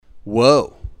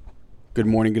Whoa. Good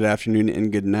morning, good afternoon,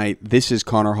 and good night. This is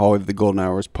Connor Hallway of the Golden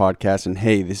Hours podcast, and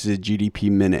hey, this is a GDP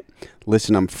Minute.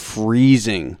 Listen, I'm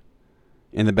freezing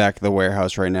in the back of the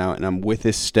warehouse right now, and I'm with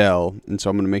Estelle, and so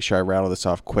I'm going to make sure I rattle this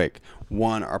off quick.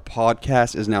 One, our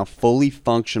podcast is now fully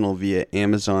functional via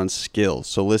Amazon Skills.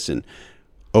 So listen,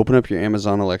 open up your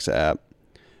Amazon Alexa app,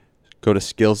 go to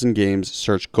Skills and Games,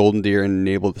 search Golden Deer, and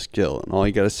enable the skill. And all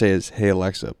you got to say is, hey,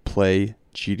 Alexa, play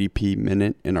GDP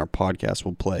Minute, and our podcast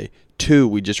will play. 2,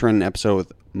 we just ran an episode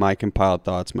with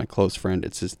MyCompiledThoughts, my close friend.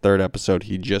 It's his 3rd episode.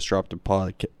 He just dropped a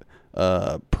project,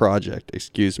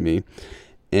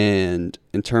 And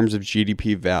in terms of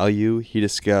GDP value, he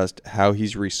discussed how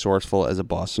he's resourceful as a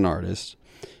Boston artist.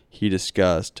 He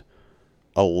discussed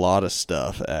a lot of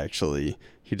stuff, actually.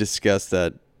 He discussed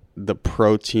that the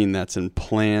protein that's in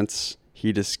plants.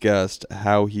 He discussed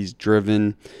how he's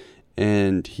driven.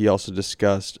 And he also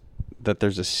discussed that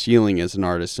there's a ceiling as an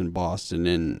artist in Boston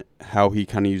and how he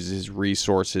kind of uses his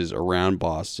resources around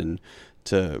Boston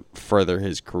to further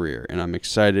his career. And I'm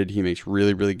excited. He makes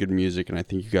really, really good music, and I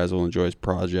think you guys will enjoy his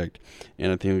project.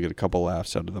 And I think we'll get a couple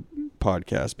laughs out of the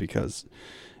podcast because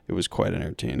it was quite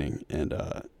entertaining, and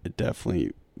it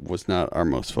definitely was not our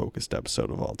most focused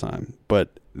episode of all time.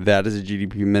 But that is a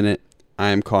GDP Minute. I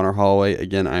am Connor Hallway.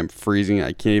 Again, I'm freezing.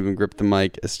 I can't even grip the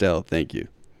mic. Estelle, thank you.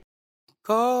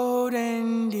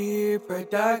 Golden Deer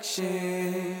Productions.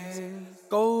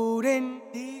 Golden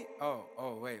Deer.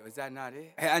 Oh, wait, was that not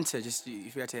it? Hey, enter. You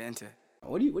forgot to enter.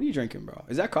 What are you drinking, bro?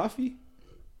 Is that coffee?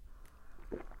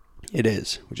 It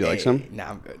is. Would you like some? Nah,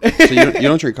 I'm good. So you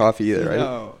don't drink coffee either, right?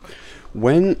 No.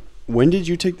 When did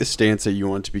you take the stance that you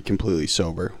want to be completely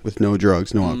sober with no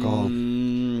drugs, no alcohol?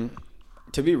 To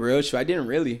be real, I didn't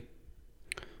really.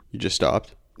 You just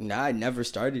stopped? Nah, I never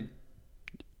started.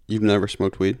 You've never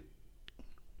smoked weed?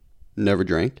 Never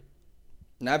drank?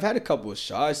 Now, I've had a couple of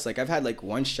shots. Like, I've had,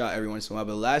 one shot every once in a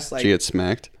while. But Did you get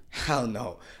smacked? Hell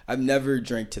no. I've never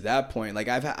drank to that point. Like,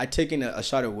 I've taken a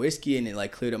shot of whiskey and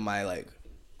it, cleared up my,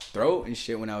 throat and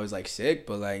shit when I was, sick.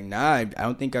 But, nah, I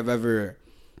don't think I've ever...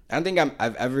 Nah,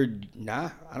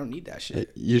 I don't need that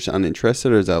shit. You're just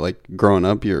uninterested? Or is that, growing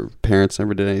up, your parents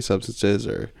never did any substances?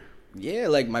 Or Yeah,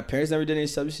 my parents never did any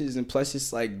substances. And plus,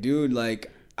 it's dude,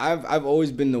 I've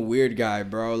always been the weird guy,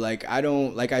 bro.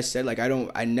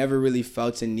 I never really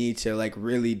felt a need to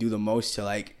really do the most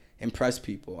to impress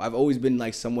people. I've always been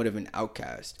somewhat of an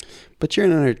outcast. But you're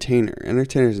an entertainer.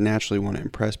 Entertainers naturally want to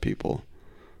impress people.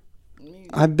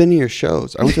 I've been to your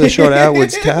shows. I went to the show at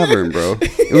Atwood's Tavern, bro.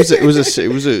 It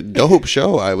was a dope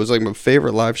show. It was my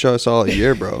favorite live show I saw all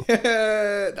year, bro.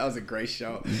 That was a great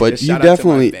show. But you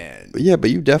definitely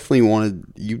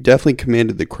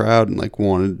commanded the crowd and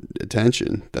wanted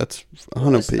attention. That's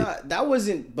 100%. That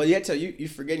wasn't. But you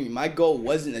forgetting. My goal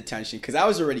wasn't attention because I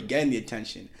was already getting the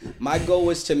attention. My goal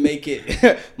was to make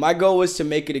it. My goal was to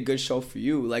make it a good show for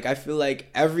you. I feel like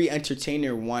every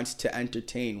entertainer wants to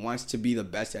entertain, wants to be the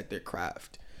best at their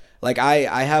craft.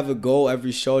 I have a goal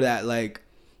every show that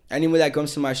anyone that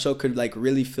comes to my show could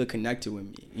really feel connected with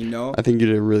me, you know? I think you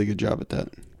did a really good job at that.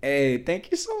 Hey,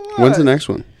 thank you so much. When's the next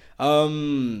one?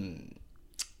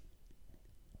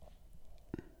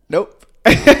 Nope.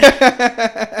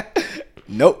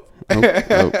 Nope.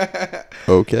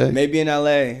 Okay. Maybe in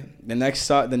LA. The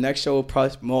next show will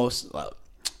probably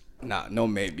no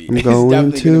maybe. I'm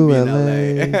going to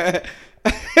LA.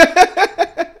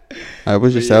 I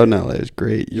was just out in LA. It was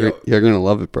great. You're going to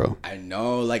love it, bro. I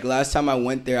know. Last time I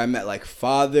went there, I met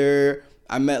Father.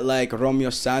 I met Romeo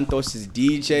Santos'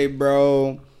 DJ,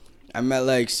 bro. I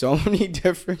met so many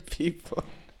different people.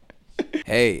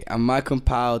 Hey, I'm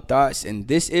MyCompiledThoughts, and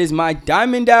this is my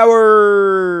Diamond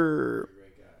Hour.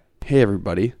 Hey,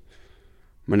 everybody.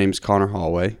 My name is Connor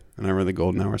Hallway, and I run the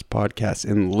Golden Hours podcast.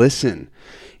 And listen,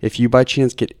 if you by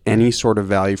chance get any sort of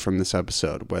value from this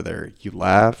episode, whether you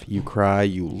laugh, you cry,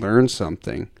 you learn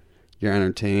something, you're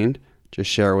entertained, just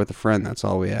share it with a friend. That's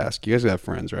all we ask. You guys got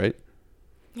friends, right?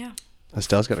 Yeah.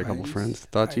 Estelle's got a couple friends.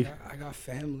 I got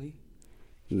family.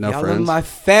 No Y'all friends? are my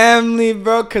family,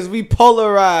 bro, because we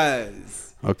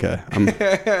polarize. Okay. I'm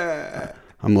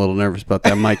a little nervous about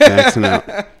that mic maxing out.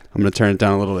 I'm going to turn it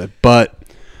down a little bit. But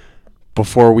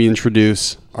before we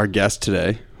introduce our guest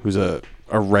today, who's a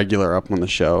regular up on the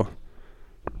show,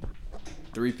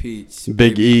 Three Pete's.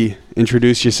 Big E,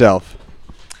 introduce yourself.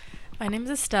 My name is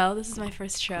Estelle. This is my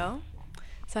first show.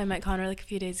 So I met Connor a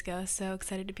few days ago. So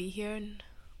excited to be here and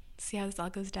see how this all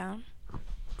goes down.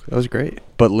 That was great.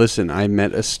 But listen, I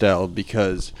met Estelle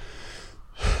because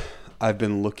I've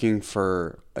been looking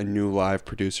for a new live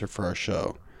producer for our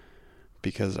show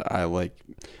because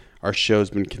our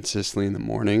show's been consistently in the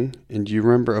morning. And do you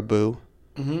remember Abu?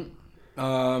 Mm-hmm.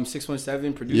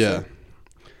 617 producer. Yeah.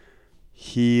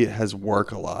 He has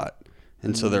work a lot.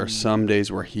 And so there are some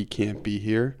days where he can't be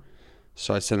here.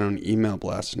 So I sent out an email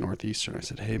blast to Northeastern. I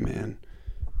said, hey, man,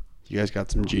 you guys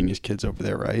got some genius kids over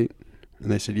there, right?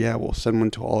 And they said, yeah, we'll send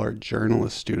one to all our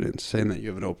journalist students saying that you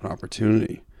have an open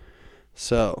opportunity.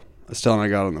 So Estelle and I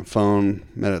got on the phone,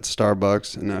 met at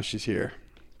Starbucks, and now she's here.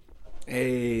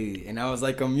 Hey, and I was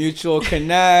like a mutual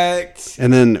connect.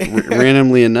 And then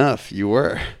randomly enough, you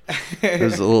were.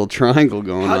 There's a little triangle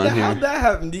going on here. How'd that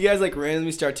happen? Do you guys like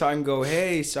randomly start talking and go,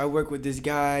 hey, so I work with this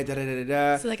guy,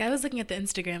 da-da-da-da-da? So, like, I was looking at the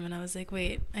Instagram, and I was like,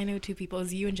 wait, I know two people. It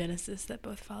was you and Genesis that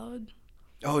both followed.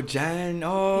 Oh, Jen.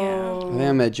 Oh. I think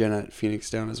I met Jen at Phoenix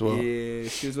Down as well. Yeah,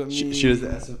 she was with me. She does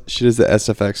the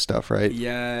SFX stuff, right?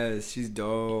 Yes, she's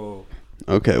dope.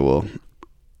 Okay, well,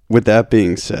 with that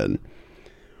being said,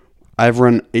 I've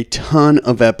run a ton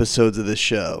of episodes of this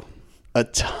show. A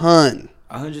ton.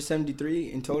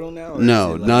 173 in total now?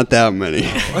 No, not that many.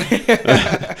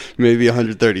 Maybe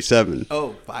 137.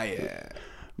 Oh, fire.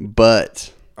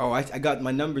 But... Oh, I got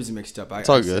my numbers mixed up. It's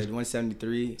all good. Said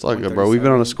 173. It's all good, bro. We've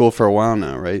been on a school for a while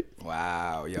now, right?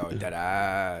 Wow, yo, that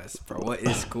ass, bro. What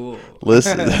is school?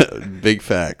 Listen, big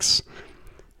facts.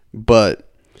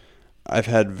 But I've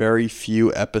had very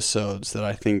few episodes that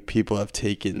I think people have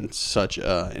taken such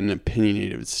an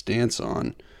opinionated stance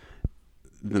on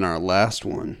than our last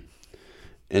one.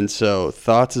 And so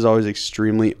Thoughts is always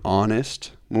extremely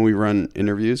honest when we run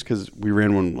interviews, because we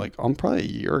ran one like probably a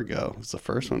year ago. It's the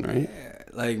first one, right? Yeah,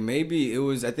 like maybe it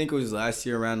was. I think it was last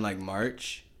year around like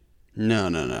March. No.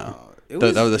 That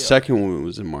was the second one.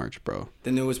 Was in March, bro.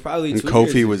 Then it was probably. And 2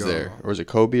 Kofi years was ago. there, or was it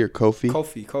Kobe or Kofi?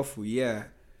 Kofi, yeah.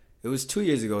 It was 2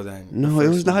 years ago then. No, it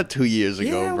was not 2 years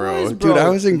ago, Yeah, it bro. was, bro. Dude, I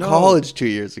was in No. college 2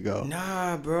 years ago.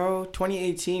 Nah, bro.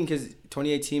 2018, because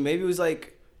 2018 maybe it was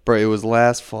like Bro, it was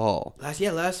last fall.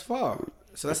 last fall.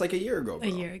 So that's like a year ago, bro.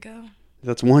 A year ago.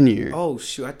 That's 1 year. Oh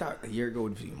shoot! I thought a year ago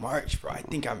would be March, bro. I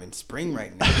think I'm in spring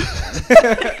right now.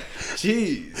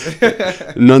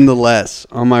 Jeez. Nonetheless,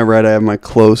 on my right, I have my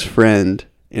close friend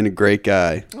and a great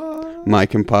guy,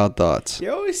 MyCompiledThoughts.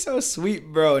 You're always so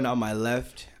sweet, bro. And on my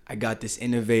left, I got this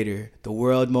innovator, the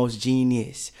world most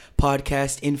genius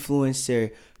podcast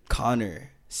influencer, Connor.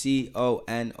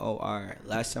 Conor.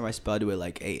 Last time I spelled it with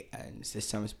like 8 N's.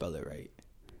 This time I spelled it right.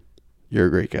 You're a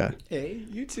great guy. Hey,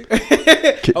 you too.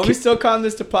 Are we still calling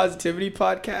this the Positivity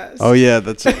Podcast? Oh, yeah.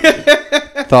 That's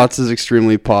Thoughts is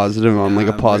extremely positive. I'm like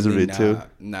a positivity really too.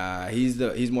 Nah,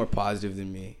 he's more positive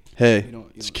than me. Hey,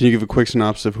 can you give a quick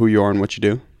synopsis of who you are and what you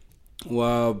do?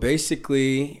 Well,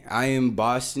 basically, I am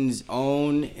Boston's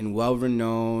own and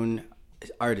well-renowned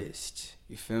artist.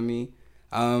 You feel me?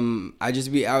 I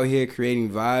just be out here creating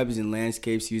vibes and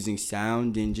landscapes using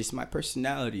sound and just my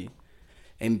personality.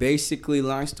 And basically,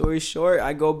 long story short,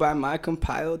 I go by My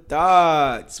Compiled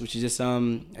Thoughts, which is just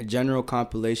a general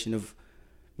compilation of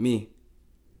me.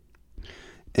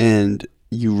 And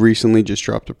you recently just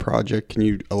dropped a project. Can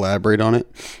you elaborate on it?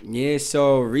 Yeah,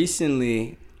 so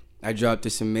recently I dropped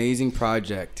this amazing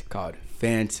project called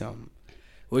Phantom,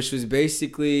 which was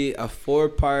basically a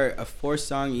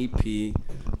 4-song EP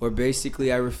where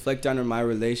basically I reflect on my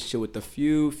relationship with a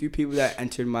few people that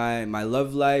entered my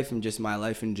love life and just my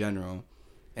life in general.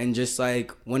 And just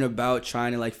like went about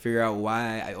trying to like figure out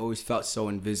why I always felt so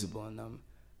invisible in them.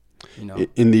 You know?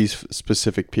 In these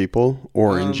specific people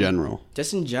or in general?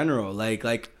 Just in general.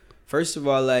 Like first of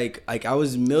all, like I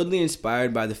was mildly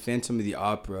inspired by the Phantom of the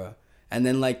Opera. And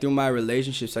then like through my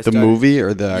relationships I started... The movie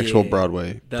or the actual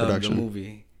Broadway production? The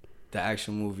movie. The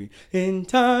actual movie. In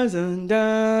Tarzan,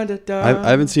 da, da, da. I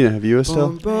haven't seen it. Have you,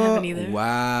 Estelle? I haven't either.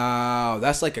 Wow.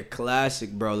 That's like a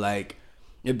classic, bro. Like,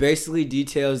 it basically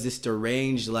details this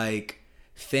deranged, like,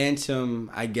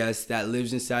 phantom, I guess, that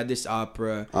lives inside this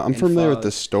opera. I'm familiar with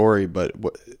the story, but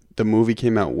the movie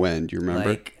came out when? Do you remember?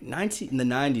 Like, in the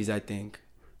 90s, I think.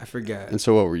 I forget. And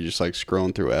so what, were you just like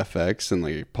scrolling through FX and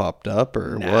like it popped up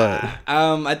or what?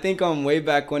 I think way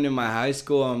back when in my high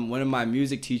school, one of my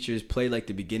music teachers played like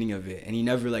the beginning of it and he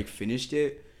never like finished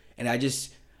it. And I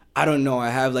don't know,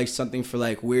 I have like something for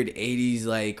like weird 80s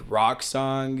like rock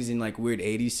songs and like weird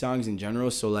 80s songs in general.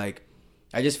 So like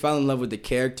I just fell in love with the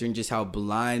character and just how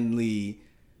blindly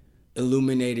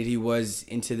illuminated he was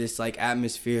into this like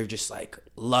atmosphere of just like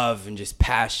love and just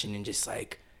passion and just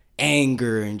like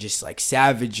anger and just like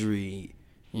savagery,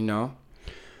 you know.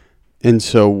 And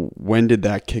so when did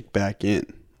that kick back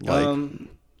in? Like,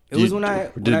 it was when I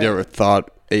ever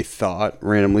thought a thought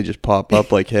randomly just pop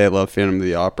up like, hey, I love Phantom of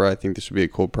the Opera. I think this would be a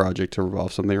cool project to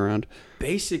revolve something around?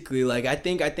 Basically, like I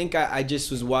think I just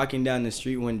was walking down the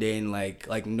street one day and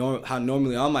how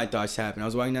normally all my thoughts happen. I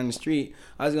was walking down the street,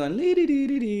 I was going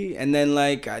lee, and then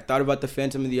like I thought about the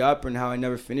Phantom of the Opera and how I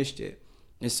never finished it,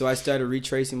 and so I started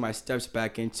retracing my steps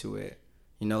back into it,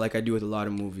 like I do with a lot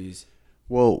of movies.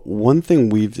 Well, one thing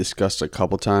we've discussed a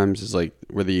couple times is like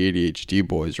we're the ADHD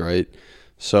boys, right?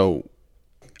 So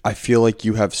I feel like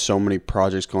you have so many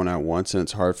projects going at once and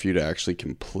it's hard for you to actually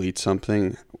complete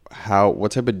something.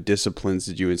 What type of disciplines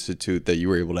did you institute that you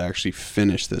were able to actually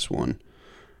finish this one?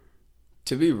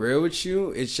 To be real with you,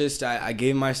 it's just I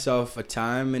gave myself a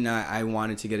time and I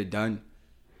wanted to get it done.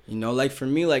 Like for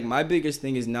me, like my biggest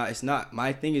thing is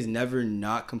my thing is never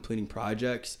not completing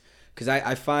projects. Because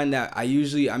I find that I'm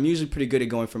usually pretty good at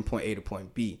going from point A to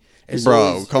point B.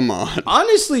 Bro, come on.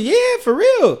 Honestly, yeah, for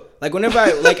real. Like whenever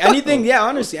anything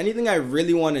I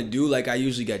really want to do, like I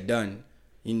usually get done.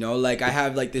 Like I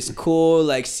have like this cool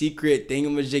like secret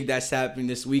thingamajig that's happening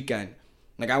this weekend.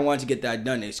 Like I want to get that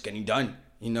done. It's getting done.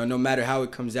 No matter how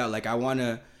it comes out. Like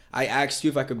I asked you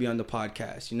if I could be on the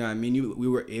podcast. You know what I mean? We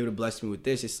were able to bless me with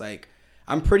this. It's like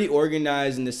I'm pretty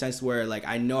organized in the sense where like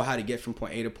I know how to get from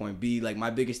point A to point B. Like my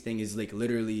biggest thing is like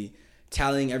literally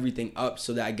tallying everything up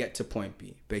so that I get to point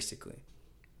B, basically.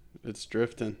 It's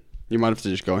drifting. You might have to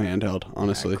just go handheld,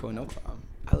 honestly. Right, cool, no problem.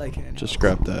 I like handheld. Just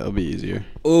scrap that. It'll be easier.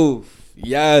 Oof.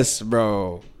 Yes,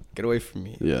 bro. Get away from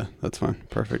me. Yeah, that's fine.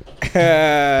 Perfect. Quite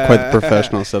the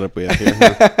professional setup we have here.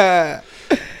 Huh?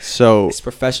 So it's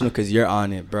professional because you're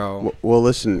on it, bro. Well,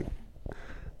 listen.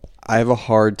 I have a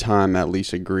hard time at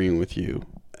least agreeing with you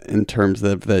in terms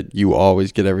of that you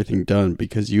always get everything done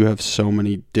because you have so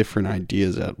many different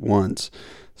ideas at once.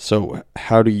 So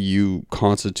how do you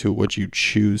constitute what you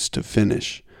choose to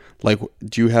finish? Like,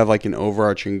 do you have like an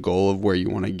overarching goal of where you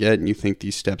want to get and you think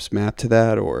these steps map to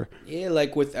that, or? Yeah,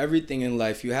 like with everything in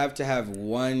life, you have to have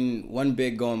one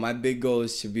big goal. My big goal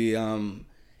is to be an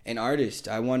artist.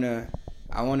 I want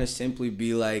to simply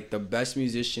be like the best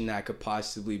musician that I could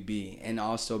possibly be and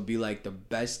also be like the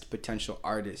best potential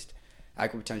artist I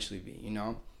could potentially be,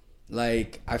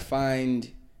 Like I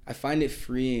find it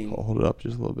freeing. Hold it up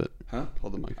just a little bit. Huh?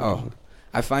 Hold the mic. Oh.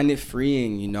 I find it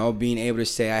freeing, being able to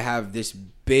say I have this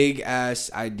big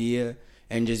ass idea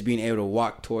and just being able to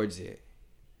walk towards it.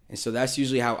 And so that's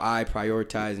usually how I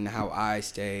prioritize and how I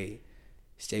stay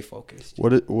focused.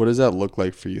 What does that look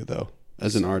like for you though?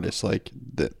 As an artist, like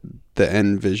the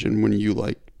end vision when you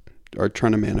like are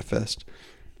trying to manifest?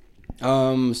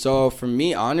 So for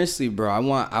me, honestly, bro,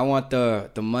 I want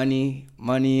the money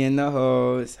and the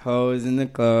hoes and the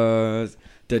clothes,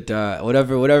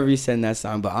 whatever you said in that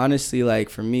song. But honestly, like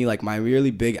for me, like my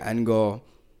really big end goal,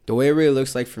 the way it really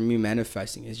looks like for me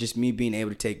manifesting is just me being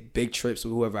able to take big trips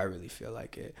with whoever I really feel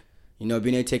like it. Being able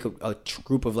to take a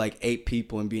group of like 8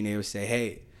 people and being able to say,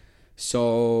 hey,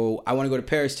 so I want to go to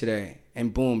Paris today.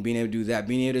 And boom, being able to do that.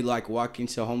 Being able to like walk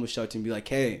into a homeless shelter and be like,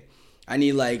 hey, I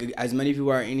need like as many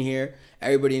people are in here.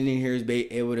 Everybody in here is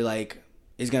able to like,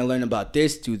 is going to learn about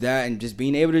this, do that. And just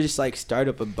being able to just like start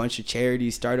up a bunch of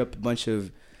charities, start up a bunch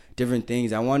of different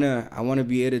things. I want to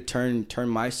be able to turn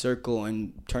my circle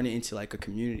and turn it into like a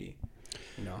community,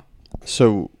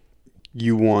 So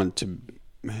you want to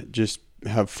just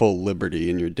have full liberty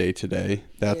in your day to day.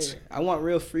 That's I want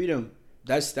real freedom.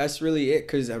 That's really it.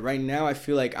 Cause right now I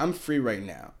feel like I'm free right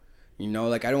now.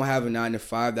 Like I don't have a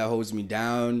 9-to-5 that holds me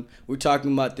down. We were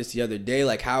talking about this the other day.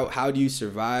 Like how do you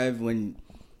survive when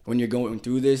you're going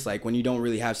through this? Like when you don't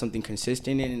really have something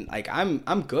consistent and like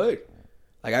I'm good.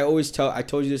 Like I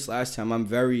told you this last time. I'm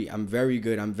very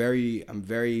good. I'm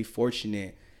very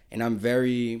fortunate, and I'm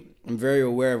very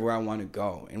aware of where I want to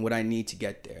go and what I need to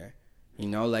get there.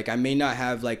 Like I may not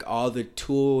have like all the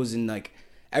tools and like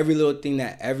every little thing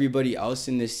that everybody else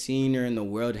in the scene or in the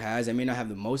world has. I may not have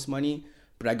the most money,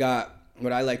 but I got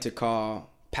what I like to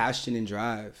call passion and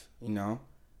drive.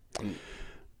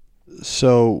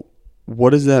 So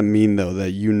what does that mean, though,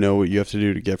 that you know what you have to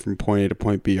do to get from point A to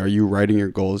point B? Are you writing your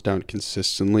goals down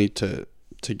consistently to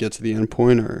get to the end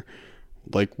point? Or,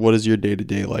 like, what is your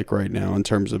day-to-day like right now in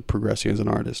terms of progressing as an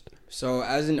artist? So,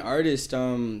 as an artist,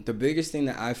 the biggest thing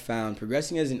that I found,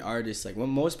 progressing as an artist, like, what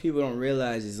most people don't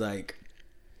realize is, like,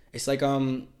 it's like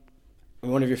one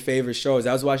of your favorite shows.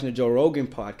 I was watching the Joe Rogan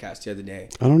podcast the other day.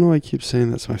 I don't know why I keep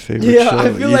saying that's my favorite show.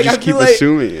 I feel like keep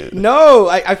assuming it. No,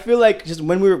 I feel like just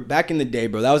when we were back in the day,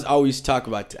 bro, that was always talk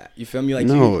about that. You feel me? Like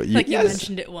no, you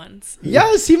mentioned it once.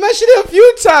 Yes, he mentioned it a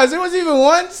few times. It wasn't even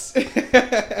once.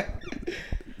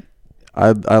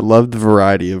 I love the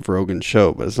variety of Rogan's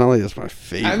show, but it's not like it's my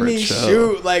favorite show.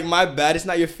 Shoot, like my bad. It's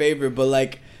not your favorite, but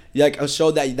like like a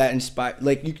show that inspired.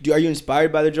 Like, are you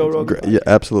inspired by the Joe Rogan? Yeah,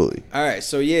 absolutely. All right,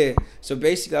 so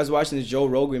basically, I was watching this Joe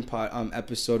Rogan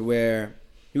episode where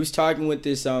he was talking with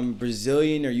this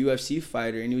Brazilian or UFC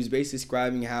fighter, and he was basically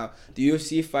describing how the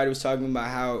UFC fighter was talking about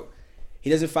how he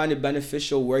doesn't find it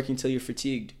beneficial working out till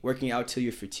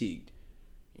you're fatigued.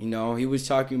 You know, he was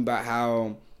talking about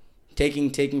how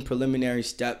taking preliminary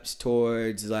steps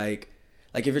towards like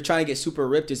if you're trying to get super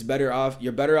ripped,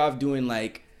 you're better off doing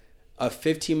like a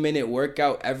 15-minute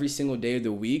workout every single day of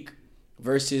the week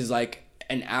versus like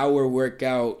an hour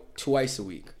workout twice a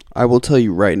week. I will tell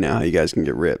you right now how you guys can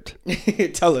get ripped.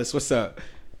 Tell us, what's up?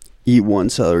 Eat one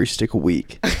celery stick a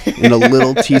week and a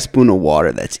little teaspoon of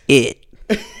water. That's it.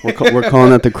 We're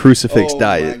calling that the crucifix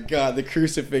diet. Oh my God, the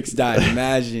crucifix diet.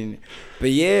 Imagine.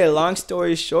 But yeah, long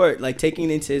story short, like taking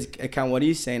into his account what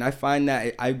he's saying, I find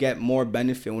that I get more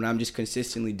benefit when I'm just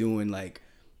consistently doing like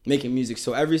making music.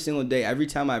 So every single day, every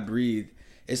time I breathe,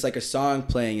 it's like a song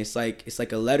playing. It's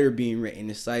like a letter being written.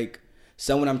 It's like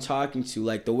someone I'm talking to.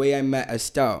 Like the way I met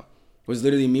Estelle was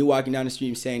literally me walking down the street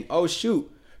and saying, "Oh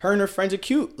shoot, her and her friends are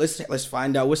cute. Let's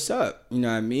find out what's up." You know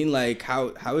what I mean? Like how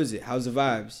is it? How's the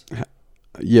vibes?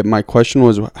 Yeah, my question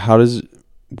was,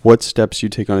 what steps you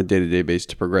take on a day-to-day basis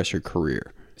to progress your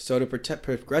career? So to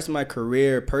progress my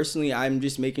career, personally, I'm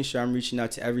just making sure I'm reaching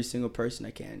out to every single person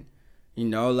I can. You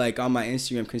know, like on my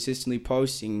Instagram, consistently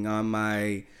posting, on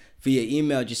my via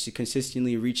email, just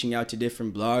consistently reaching out to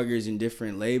different bloggers and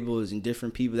different labels and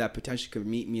different people that potentially could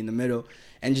meet me in the middle.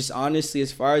 And just honestly,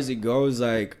 as far as it goes,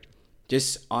 like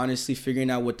just honestly figuring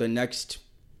out what the next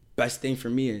best thing for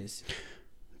me is.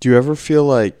 Do you ever feel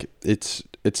like it's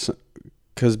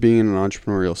because being in an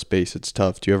entrepreneurial space, it's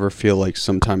tough. Do you ever feel like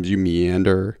sometimes you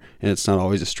meander and it's not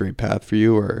always a straight path for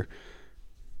you, or?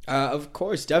 Of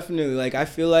course, definitely. Like I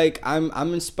feel like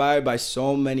I'm inspired by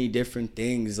so many different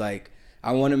things. Like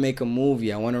I want to make a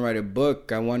movie. I want to write a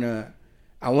book. I want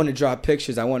to draw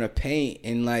pictures. I want to paint.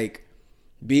 And like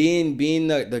being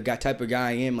the type of guy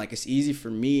I am, like it's easy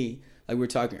for me, like we were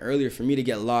talking earlier, for me to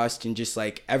get lost in just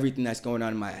like everything that's going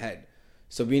on in my head.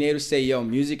 So being able to say, yo,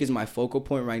 music is my focal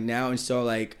point right now. And so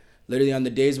like literally on the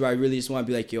days where I really just want to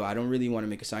be like, yo, I don't really want to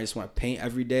make a song. I just want to paint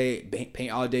every day,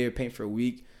 paint all day or paint for a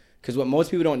week. Because what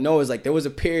most people don't know is like there was a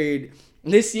period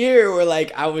this year where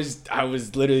like I was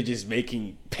literally just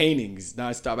making paintings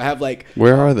nonstop. I have like...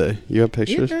 Where are they? You have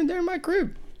pictures? Yeah, they're in my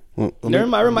crib. Well, they're in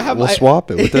my room. We'll swap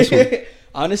it with this one.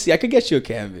 Honestly, I could get you a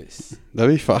canvas.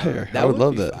 That'd be fire. I would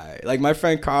love that. Fire. Like my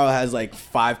friend Carl has like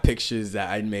 5 pictures that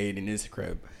I made in his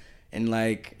crib. And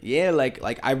like, yeah, like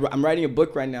I'm writing a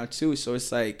book right now too. So it's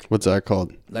like... What's that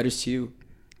called? Letters to You.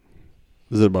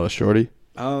 Is it about a shorty?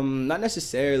 Not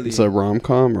necessarily. It's a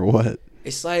rom-com or what?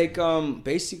 It's like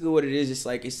basically what it is. It's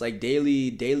like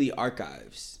daily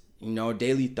archives. You know,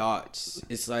 daily thoughts.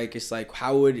 It's like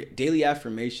daily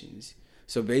affirmations.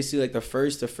 So basically, like the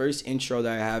first intro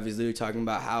that I have is literally talking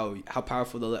about how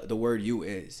powerful the word "you"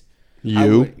 is.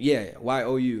 You?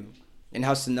 YOU. And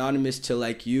how synonymous to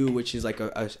like you, which is like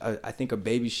I think a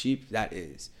baby sheep, that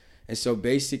is. And so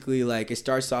basically like it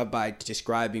starts off by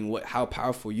describing how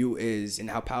powerful you is and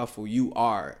how powerful you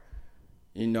are,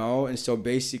 you know? And so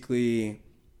basically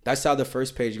that's how the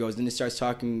first page goes. Then it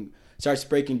starts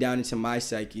breaking down into my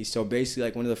psyche. So basically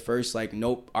like one of the first like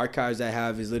note archives I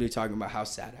have is literally talking about how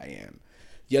sad I am.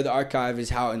 The other archive is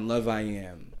how in love I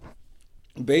am.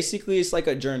 Basically it's like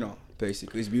a journal.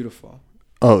 Basically it's beautiful.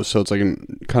 Oh, so it's like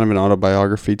kind of an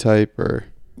autobiography type, or?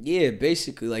 Yeah,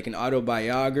 basically like an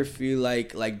autobiography,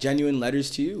 like genuine letters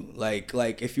to you. Like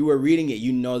if you were reading it,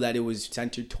 you know that it was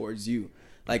centered towards you,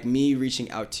 like me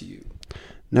reaching out to you.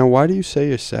 Now, why do you say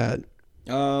you're sad?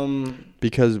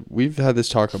 Because we've had this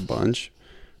talk a bunch.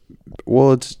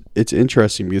 Well, it's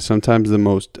interesting because sometimes the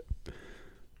most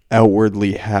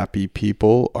outwardly happy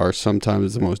people are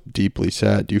sometimes the most deeply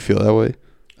sad. Do you feel that way?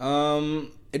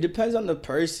 It depends on the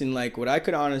person. Like what I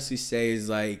could honestly say is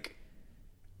like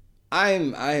I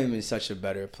am in such a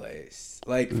better place.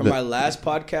 Like from my last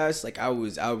podcast, like I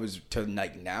was to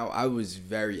like now I was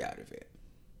very out of it.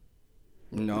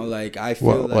 You know, like I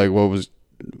feel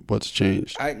what's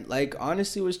changed? I like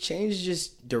honestly what's changed is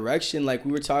just direction. Like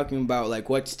we were talking about like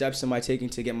what steps am I taking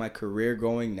to get my career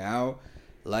going now?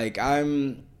 Like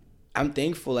I'm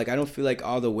thankful. Like I don't feel like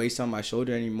all the weights on my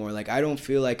shoulder anymore. Like I don't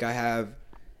feel like I have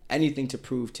anything to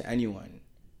prove to anyone,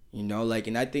 you know, like,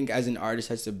 and I think as an artist,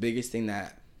 that's the biggest thing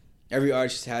that every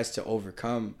artist has to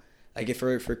overcome. Like if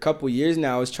for a couple years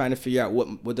now, I was trying to figure out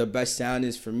what the best sound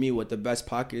is for me, what the best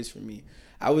pocket is for me.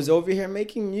 I was over here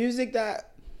making music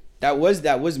that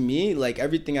was me. Like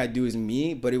everything I do is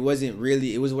me, but it wasn't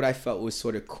really, it was what I felt was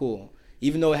sort of cool.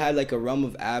 Even though it had like a realm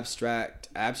of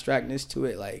abstractness to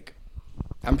it, like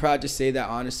I'm proud to say that,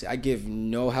 honestly, I give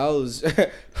no hells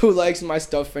who likes my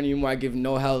stuff anymore. I give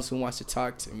no hells who wants to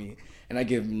talk to me. And I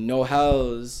give no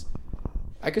hells.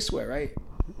 I could swear, right?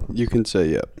 You can say,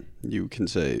 yep. You can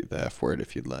say the F word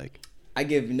if you'd like. I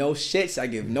give no shits. I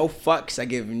give no fucks. I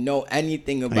give no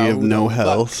anything about I give no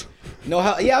hells. No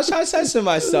hell. Yeah, I was trying to censor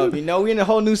myself. You know, we in a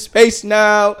whole new space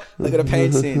now. Look at the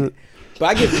painting. But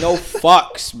I give no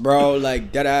fucks, bro.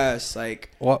 Like, dead ass.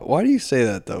 Like, Why do you say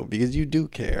that though? Because you do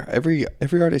care. Every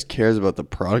artist cares about the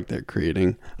product they're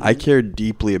creating. I care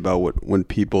deeply about when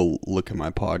people look at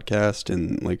my podcast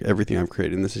and like everything I've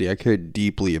created in the city. I care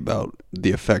deeply about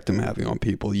the effect I'm having on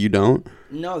people. You don't?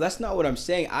 no, that's not what I'm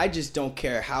saying. I just don't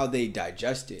care how they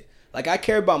digest it. Like, I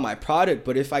care about my product,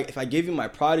 but if I give you my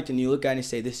product and you look at it and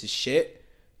say this is shit,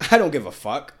 I don't give a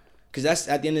fuck. Because that's,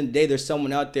 at the end of the day, there's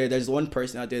someone out there, there's one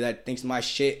person out there that thinks my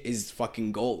shit is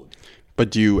fucking gold. But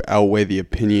do you outweigh the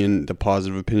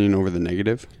positive opinion over the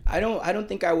negative? I don't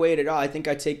think I weigh it at all. I think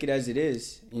I take it as it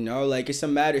is. You know, like, it's a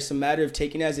matter of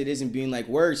taking it as it is and being like,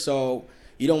 word, so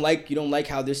you don't like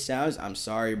how this sounds? I'm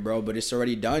sorry, bro, but it's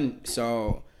already done.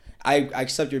 So I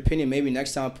accept your opinion. Maybe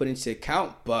next time I'll put it into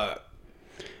account, but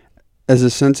As a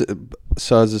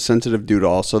sensitive dude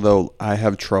also, though, I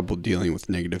have trouble dealing with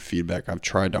negative feedback. I've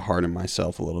tried to harden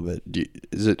myself a little bit.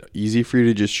 Is it easy for you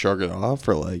to just shrug it off,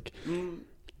 or like?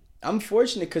 I'm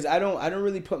fortunate because I don't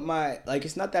really put my, like,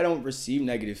 it's not that I don't receive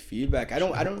negative feedback. I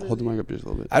don't really, Hold the mic up just a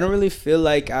little bit. I don't really feel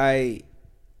like I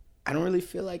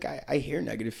hear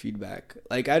negative feedback.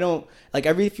 Like, I don't, like,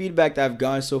 every feedback that I've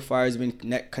gotten so far has been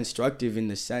constructive in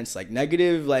the sense, like,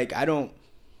 negative, like, I don't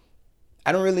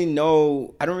really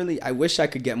know. I wish I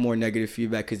could get more negative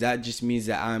feedback because that just means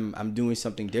that I'm doing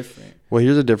something different. Well,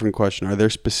 here's a different question. Are there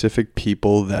specific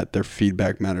people that their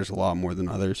feedback matters a lot more than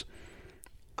others?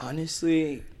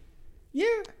 Honestly,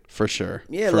 yeah. For sure.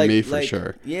 Yeah, for like, me, for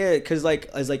sure. Yeah, because like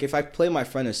if I play my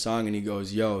friend a song and he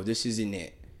goes, yo, this isn't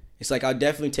it. It's like, I'll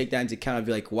definitely take that into account. I'll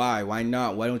be like, why? Why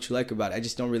not? Why don't you like about it? I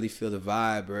just don't really feel the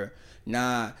vibe, or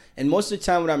nah. And most of the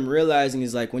time what I'm realizing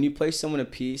is, like, when you play someone a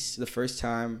piece the first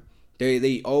time,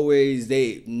 they always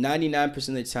 99%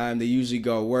 of the time they usually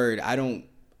go, word, I don't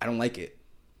like it.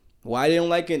 Why they don't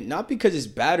like it? Not because it's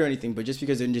bad or anything, but just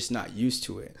because they're just not used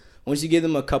to it. Once you give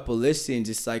them a couple listens,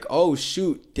 it's like, oh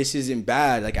shoot, this isn't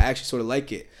bad. Like, I actually sort of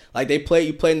like it. Like, you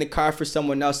play in the car for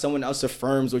someone else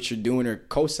affirms what you're doing or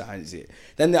co-signs it.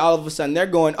 Then all of a sudden they're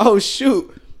going, oh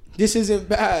shoot, this isn't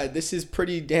bad. This is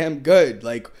pretty damn good.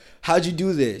 Like, how'd you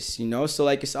do this? You know? So,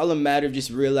 like, it's all a matter of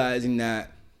just realizing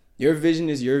that your vision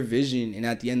is your vision, and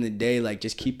at the end of the day, like,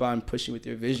 just keep on pushing with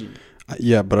your vision.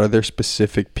 Yeah, but are there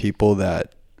specific people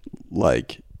that,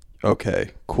 like, okay,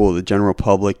 cool, the general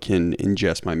public can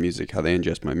ingest my music, how they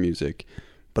ingest my music,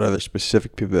 but are there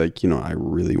specific people that, like, you know, I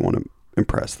really want to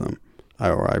impress them,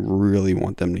 or I really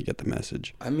want them to get the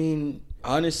message? I mean,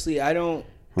 honestly, I'm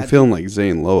feeling like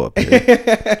Zane Lowe up here.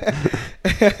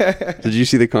 Did you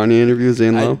see the Kanye interview with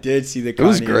Zane Lowe? I did see the Kanye. It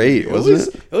was great,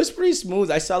 wasn't it? It was pretty smooth.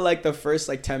 I saw, like, the first,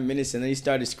 like, 10 minutes, and then he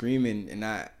started screaming, and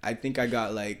I think I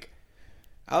got, like,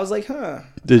 I was like, huh.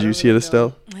 Did you see it,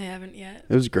 Estelle? I haven't yet.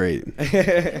 It was great.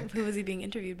 Who was he being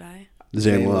interviewed by?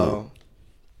 Zane Lowe.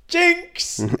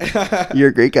 Jinx! You're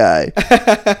a great guy.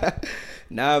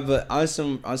 Nah, but on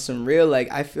some real, like,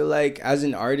 I feel like as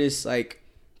an artist, like,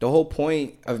 the whole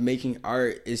point of making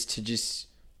art is to just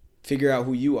figure out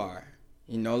who you are.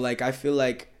 You know, like, I feel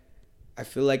like at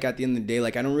the end of the day,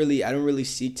 like, I don't really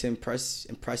seek to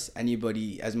impress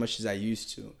anybody as much as I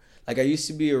used to. Like, I used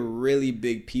to be a really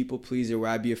big people pleaser where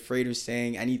I'd be afraid of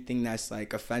saying anything that's,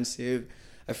 like, offensive,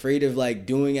 afraid of, like,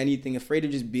 doing anything, afraid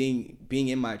of just being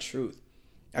in my truth.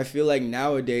 I feel like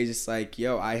nowadays it's like,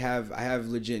 yo, I have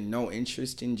legit no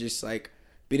interest in just, like,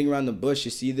 beating around the bush.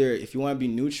 It's either, if you want to be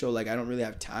neutral, like, I don't really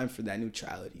have time for that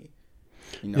neutrality.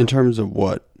 You know? In terms of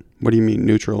what? What do you mean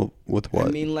neutral with what?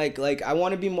 I mean, like I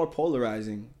want to be more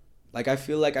polarizing. Like, I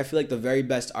feel like the very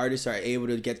best artists are able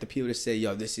to get the people to say,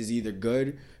 yo, this is either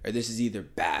good or this is either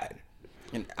bad.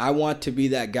 And I want to be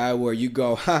that guy where you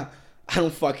go, I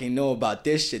don't fucking know about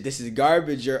this shit. This is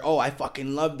garbage, or, oh, I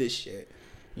fucking love this shit.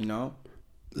 You know?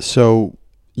 So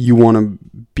you want to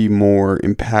be more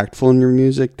impactful in your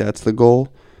music? That's the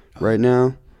goal right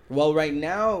now? Well, right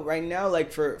now,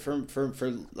 like, for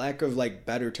lack of, like,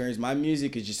 better terms, my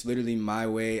music is just literally my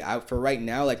way out. For right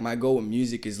now, like, my goal with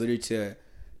music is literally to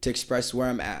express where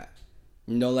I'm at.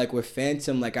 You know, like, with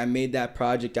Phantom, like, I made that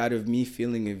project out of me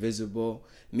feeling invisible,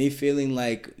 me feeling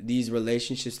like these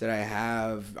relationships that I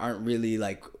have aren't really,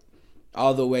 like,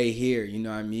 all the way here, you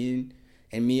know what I mean?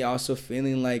 And me also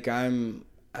feeling like I'm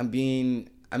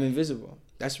invisible.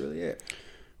 That's really it.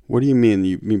 What do you mean?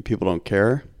 You mean people don't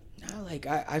care? Like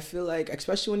I feel like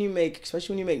especially when you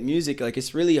make music, like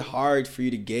it's really hard for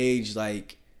you to gauge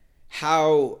like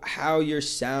how your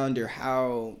sound or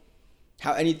how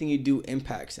anything you do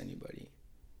impacts anybody.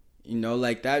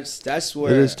 Like that's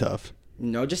where It is tough.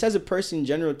 Just as a person in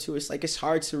general too, it's like it's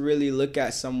hard to really look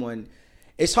at someone.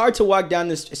 It's hard to walk down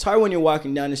this. It's hard when you're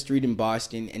walking down the street in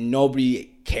Boston and nobody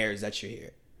cares that you're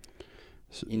here.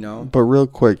 But real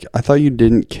quick, I thought you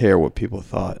didn't care what people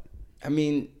thought. I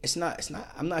mean, it's not.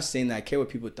 I'm not saying that I care what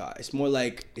people thought. It's more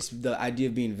like it's the idea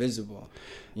of being visible.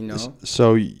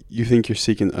 So you think you're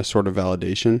seeking a sort of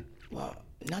validation? Well,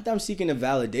 not that I'm seeking a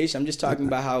validation. I'm just talking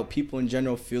about how people in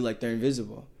general feel like they're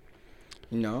invisible.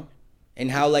 And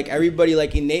how like everybody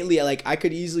like innately like I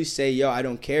could easily say, yo, I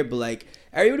don't care, but like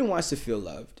everybody wants to feel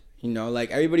loved. Like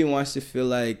everybody wants to feel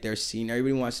like they're seen.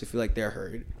 Everybody wants to feel like they're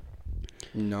heard.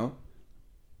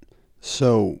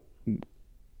 So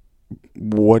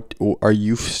what are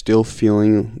you still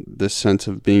feeling this sense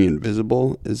of being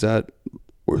invisible? Was that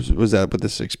what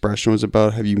this expression was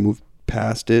about? Have you moved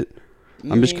past it?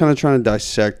 I'm just kind of trying to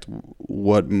dissect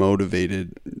what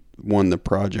motivated, one, the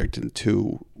project, and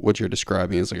two, what you're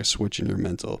describing as like a switch in your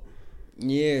mental.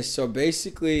 Yeah, so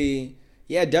basically,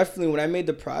 yeah, definitely when I made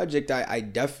the project,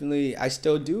 I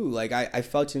still do. Like I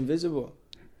felt invisible.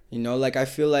 Like I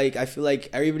feel like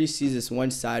everybody sees this one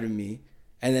side of me.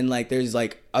 And then, like, there's,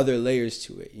 like, other layers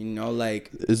to it, like...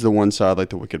 Is the one side, like,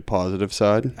 the wicked positive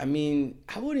side? I mean,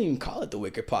 I wouldn't even call it the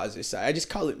wicked positive side. I just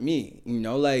call it me,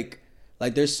 like,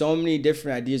 there's so many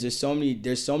different ideas. There's so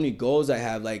many goals I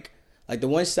have. Like, the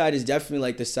one side is definitely,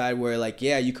 like, the side where, like,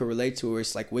 yeah, you can relate to it, where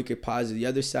it's, like, wicked positive. The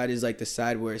other side is, like, the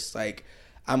side where it's, like,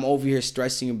 I'm over here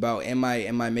stressing about, am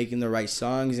I making the right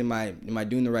songs? Am I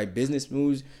doing the right business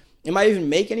moves? Am I even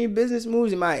making any business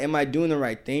moves? Am I doing the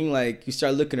right thing? Like, you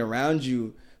start looking around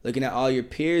you, looking at all your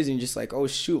peers, and just like, oh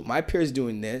shoot, my peer's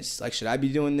doing this. Like, should I be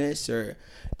doing this? Or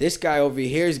this guy over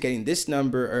here is getting this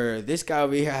number, or this guy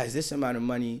over here has this amount of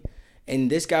money, and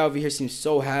this guy over here seems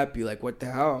so happy. Like, what the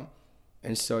hell?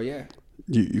 And so, yeah.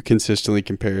 You consistently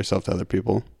compare yourself to other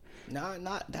people? No,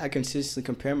 not that I consistently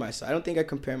compare myself. I don't think I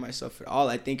compare myself at all.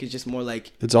 I think it's just more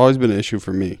like... It's always been an issue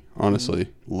for me, honestly.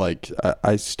 Mm-hmm. Like,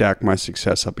 I stack my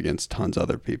success up against tons of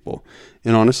other people.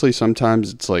 And honestly,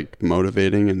 sometimes it's, like,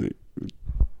 motivating and it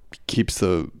keeps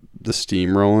the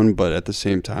steam rolling. But at the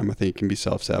same time, I think it can be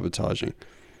self-sabotaging.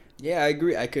 Yeah, I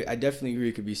agree. I definitely agree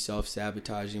it could be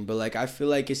self-sabotaging. But, like, I feel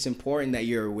like it's important that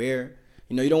you're aware.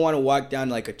 You don't want to walk down,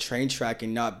 like, a train track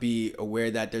and not be aware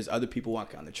that there's other people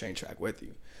walking on the train track with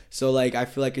you. So, like, I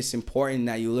feel like it's important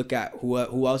that you look at who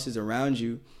else is around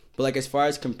you. But, like, as far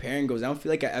as comparing goes, I don't feel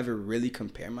like I ever really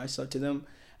compare myself to them.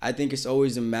 I think it's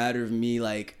always a matter of me,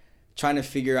 like, trying to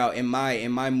figure out, am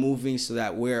I moving so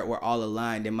that we're all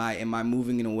aligned? Am I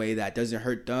moving in a way that doesn't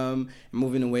hurt them? Am I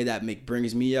moving in a way that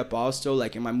brings me up also?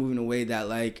 Like, am I moving in a way that,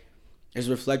 like, is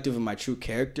reflective of my true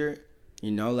character?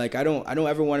 Like, I don't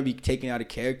ever want to be taken out of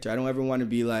character. I don't ever want to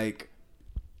be, like,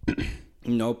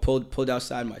 pulled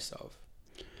outside myself.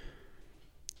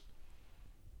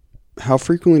 How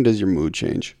frequently does your mood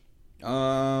change?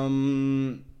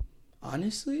 Honestly,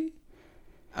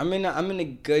 I'm in a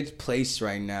good place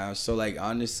right now. So, like,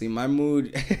 honestly, my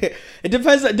mood it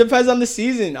depends on the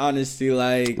season, honestly.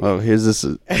 Like, oh, here's this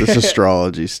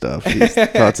astrology stuff.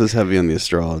 Thoughts is heavy on the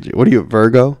astrology. What are you, a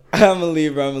Virgo? I'm a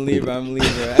Libra.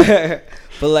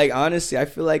 But, like, honestly, I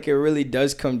feel like it really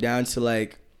does come down to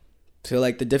like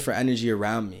the different energy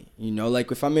around me.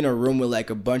 Like, if I'm in a room with, like,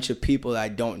 a bunch of people that I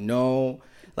don't know,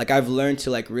 like, I've learned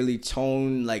to, like, really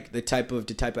tone, like, the type of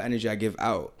energy I give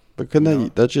out. But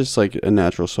couldn't that's just, like, a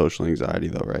natural social anxiety,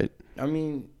 though, right? I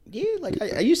mean, yeah, like,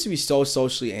 I used to be so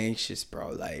socially anxious, bro.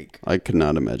 Like, I could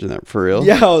not imagine that. For real?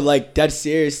 Yo, like, that's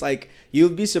serious. Like,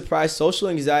 you'd be surprised. Social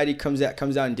anxiety comes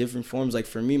out in different forms. Like,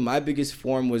 for me, my biggest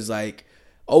form was, like,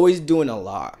 always doing a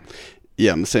lot.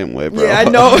 Yeah, I'm the same way, bro. Yeah, I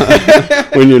know.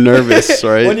 When you're nervous,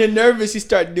 right? When you're nervous, you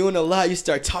start doing a lot. You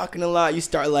start talking a lot. You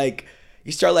start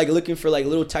looking for, like,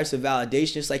 little types of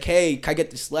validation. It's like, hey, can I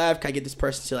get this laugh? Can I get this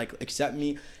person to, like, accept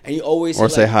me? And you always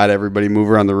say hi to everybody, move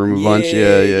around the room a bunch.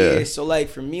 Yeah. So, like,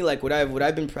 for me, like, what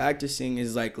I've been practicing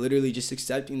is, like, literally just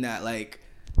accepting that, like,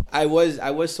 I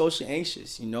was socially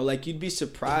anxious. Like, you'd be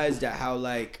surprised at how,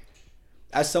 like,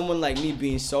 as someone like me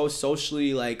being so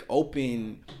socially, like,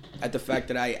 open at the fact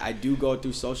that I do go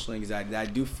through social anxiety, that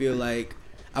I do feel like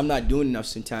I'm not doing enough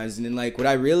sometimes. And then, like, what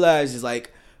I realized is,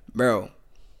 like, bro,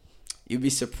 you'd be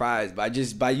surprised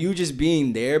by you just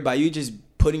being there, by you just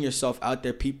putting yourself out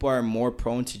there, people are more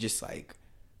prone to just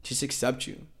accept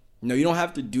you. You don't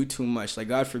have to do too much. Like,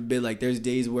 God forbid, like, there's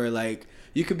days where, like,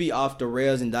 you could be off the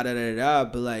rails and da-da-da-da-da,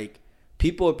 but, like,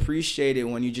 people appreciate it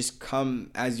when you just come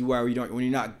as you are. When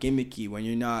you're not gimmicky. When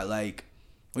you're not like,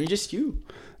 when you're just you.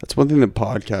 That's one thing the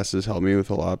podcast has helped me with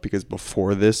a lot, because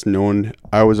before this,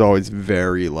 I was always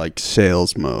very like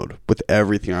sales mode with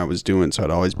everything I was doing. So I'd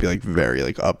always be like very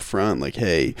like upfront, like,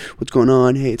 hey, what's going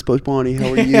on? Hey, it's Post Bonnie.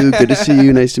 How are you? Good to see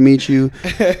you. Nice to meet you.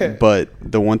 But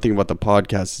the one thing about the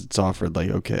podcast, it's offered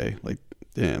like, okay, like,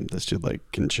 damn, this dude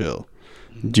like can chill.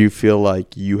 Do you feel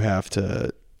like you have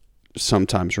to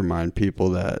sometimes remind people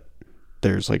that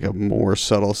there's like a more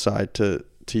subtle side to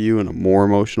you and a more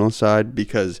emotional side?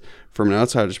 Because from an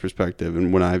outsider's perspective,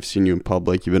 and when I've seen you in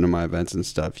public, you've been to my events and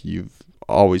stuff, you've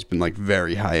always been like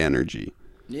very high energy.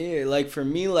 Yeah, like for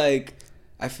me, like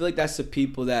I feel like that's the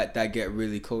people that get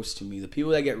really close to me. The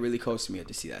people that get really close to me have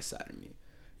to see that side of me,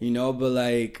 you know. But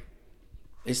like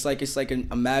it's like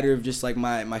a matter of just like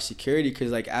my security,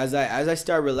 because like as I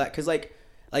start relax, because like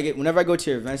whenever I go to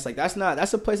your events, like that's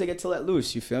a place I get to let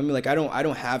loose. You feel me? Like I don't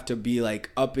have to be like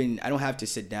up and I don't have to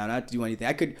sit down. I don't have to do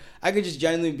anything. I could just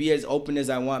genuinely be as open as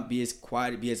I want, be as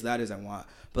quiet, be as loud as I want.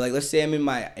 But like let's say I'm in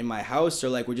my house, or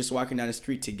like we're just walking down the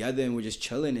street together and we're just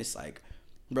chilling. It's like,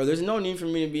 bro, there's no need for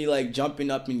me to be like jumping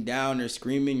up and down or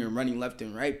screaming or running left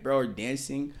and right, bro, or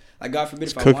dancing. Like God forbid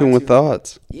if I want to. Cooking with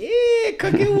thoughts. Yeah,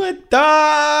 cooking with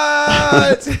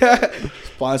thoughts.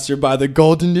 Sponsored by the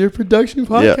Golden Deer Production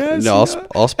Podcast. Yeah, no,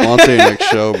 I'll sponsor your next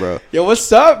show, bro. Yo,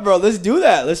 what's up, bro? Let's do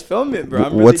that. Let's film it, bro.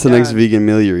 What's the next vegan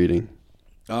meal you're eating?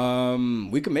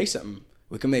 We can make something.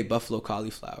 We can make buffalo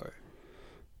cauliflower.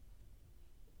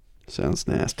 Sounds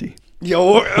nasty.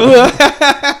 Yo.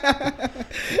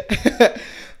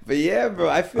 But yeah, bro.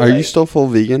 I feel. Are you still full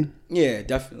vegan? Yeah,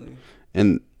 definitely.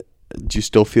 And do you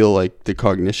still feel like the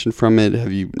cognition from it?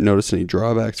 Have you noticed any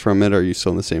drawbacks from it? Or are you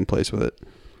still in the same place with it?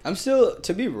 I'm still,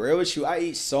 to be real with you, I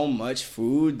eat so much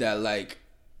food that like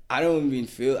I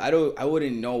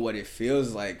wouldn't know what it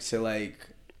feels like to like.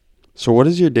 So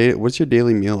what's your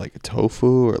daily meal like? A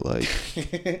tofu or like?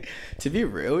 To be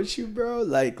real with you, bro,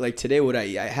 like today what I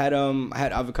eat, I had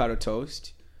avocado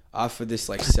toast off of this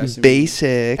like sesame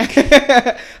basic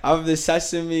off of the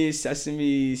sesame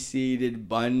seeded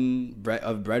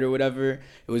bread or whatever.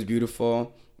 It was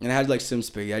beautiful, and I had like some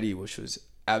spaghetti, which was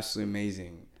absolutely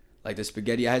amazing. Like the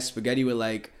spaghetti, I had spaghetti with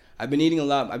like, I've been eating a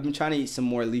lot. I've been trying to eat some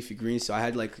more leafy greens, so I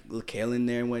had like little kale in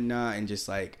there and whatnot, and just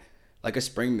like a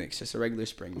spring mix, just a regular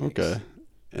spring mix. Okay.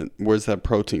 And where's that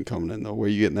protein coming in though? Where are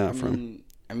you getting that from?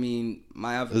 I mean,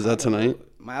 my avocado. Is that tonight?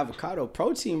 My avocado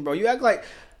protein, bro. You act like,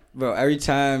 bro, every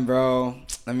time, bro.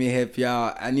 Let me hip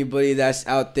y'all. Anybody that's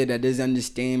out there that doesn't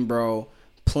understand, bro,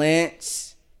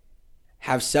 plants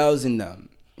have cells in them,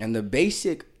 and the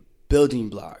basic building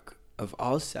block of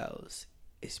all cells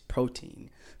is protein.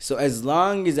 So as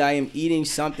long as I am eating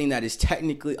something that is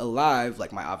technically alive,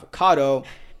 like my avocado,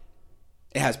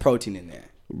 it has protein in there.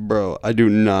 Bro, I do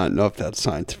not know if that's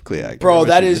scientifically accurate. Bro,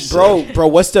 that is, bro,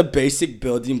 what's the basic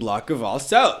building block of all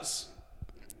cells?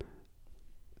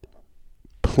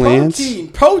 Plants?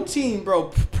 Protein, bro.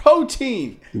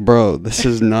 Protein. Bro, this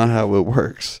is not how it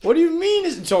works. What do you mean?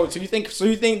 So you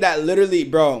think that literally,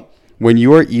 bro? When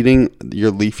you are eating your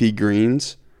leafy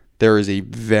greens, there is a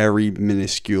very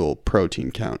minuscule protein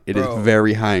count. It is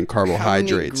very high in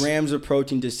carbohydrates. How many grams of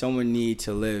protein does someone need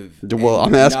to live? Well,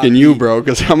 I'm asking you, bro,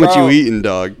 because how much you eating,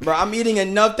 dog? Bro, I'm eating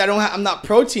enough that I'm not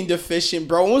protein deficient,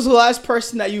 bro. When was the last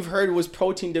person that you've heard was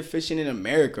protein deficient in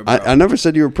America, bro? I never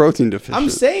said you were protein deficient.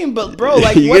 I'm saying, but bro,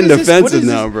 like, you're getting defensive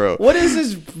now, bro. What is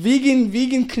this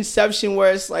vegan conception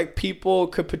where it's like people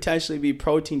could potentially be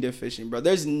protein deficient, bro?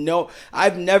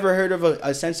 I've never heard of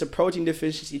a sense of protein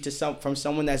deficiency from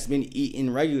someone that's been eating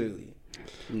regularly,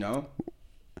 you know.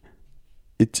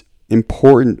 It's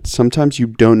important. Sometimes you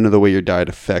don't know the way your diet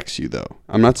affects you, though.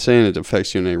 I'm not saying it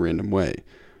affects you in a random way.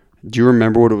 Do you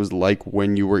remember what it was like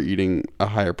when you were eating a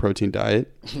higher protein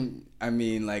diet? I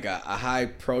mean, like a high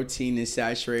protein and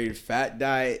saturated fat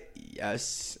diet,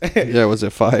 yes. Yeah, was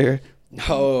it fire?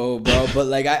 No, bro, but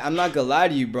like I'm not gonna lie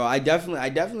to you, bro. I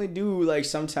definitely do like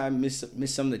sometimes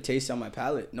miss some of the taste on my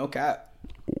palate. No cap.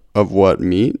 Of what,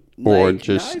 meat or like,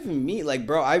 just not even meat? Like,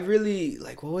 bro, I really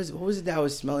like what was it that I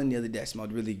was smelling the other day? It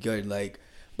smelled really good. Like,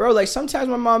 bro, like sometimes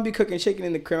my mom be cooking chicken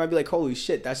in the crib. I'd be like, holy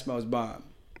shit, that smells bomb.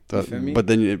 You feel me? But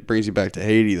then it brings you back to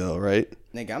Haiti, though, right?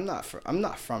 Nigga, I'm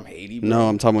not from Haiti, bro. No,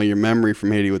 I'm talking about your memory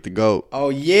from Haiti with the goat. Oh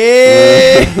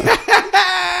yeah,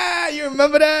 you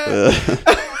remember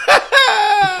that?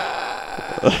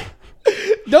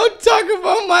 Don't talk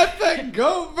about my pet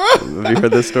goat, bro. Have you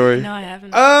heard this story? No, I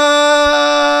haven't.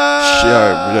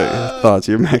 Thoughts.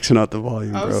 You're maxing out the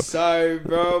volume, bro. I'm sorry,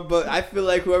 bro, but I feel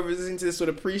like whoever's listening to this would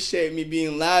appreciate me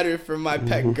being louder for my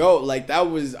pet goat. Like, that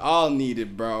was all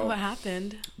needed, bro. What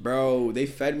happened? Bro, they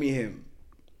fed me him.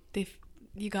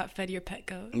 you got fed your pet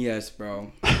goat. Yes,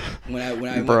 bro. When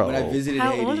I visited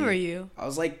How Haiti, old were you? I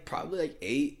was like probably like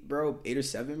 8, bro, 8 or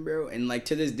 7, bro. And like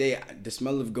to this day, the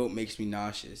smell of goat makes me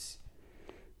nauseous.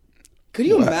 Could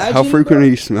you imagine? How frequent bro? are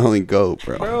you smelling goat,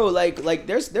 bro? Bro, like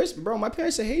there's bro, my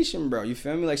parents are Haitian, bro. You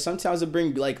feel me? Like sometimes they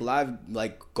bring like live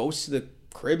like goats to the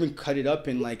crib and cut it up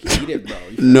and like eat it, bro.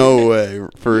 You feel No me? way.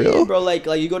 For real? Yeah, bro. Like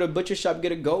you go to a butcher shop,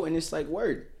 get a goat, and it's like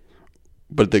word.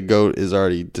 But the goat is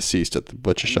already deceased at the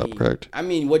butcher shop, correct? I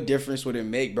mean, what difference would it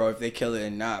make, bro, if they kill it or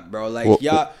not, bro? Like,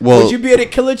 Well, would you be able to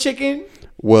kill a chicken?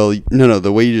 Well, no.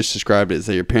 The way you just described it is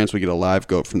that your parents would get a live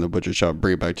goat from the butcher shop,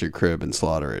 bring it back to your crib, and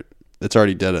slaughter it. It's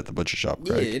already dead at the butcher shop,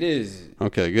 correct? Yeah, it is.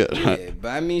 Okay, good. Yeah, but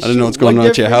I mean, I didn't know what's going on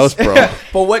at your house, bro.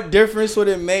 But what difference would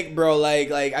it make, bro? Like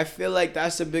I feel like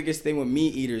that's the biggest thing with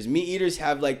meat eaters. Meat eaters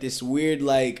have like this weird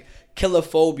like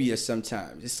kilophobia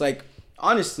sometimes. It's like,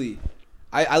 honestly,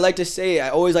 I like to say, I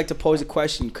always like to pose a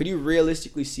question. Could you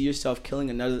realistically see yourself killing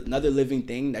another living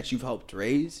thing that you've helped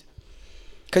raise?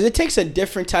 Because it takes a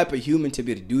different type of human to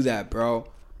be able to do that, bro.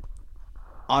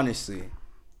 Honestly.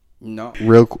 No.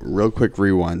 Real quick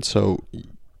rewind. So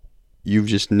you've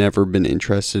just never been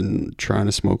interested in trying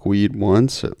to smoke weed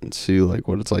once and see like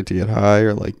what it's like to get high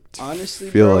or like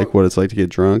honestly feel bro, like what it's like to get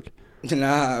drunk?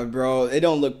 Nah, bro, it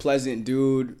don't look pleasant,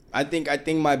 dude. I think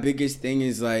my biggest thing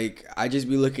is like I just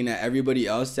be looking at everybody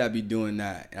else that be doing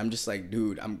that, and I'm just like,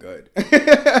 dude, I'm good.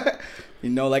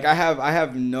 You know, like I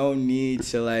have no need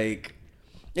to like.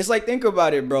 It's like, think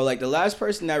about it, bro. Like the last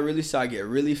person that I really saw get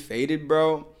really faded,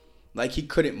 bro. Like he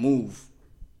couldn't move.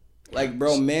 Like,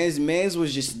 bro, man's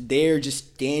was just there,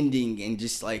 just standing and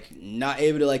just like not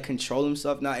able to like control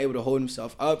himself, not able to hold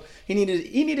himself up. He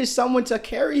needed someone to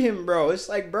carry him, bro. It's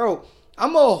like, bro,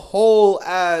 I'm a whole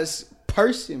ass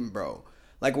person, bro.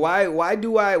 Like, why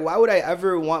would I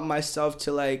ever want myself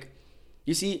to like,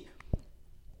 you see,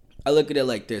 I look at it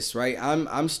like this, right?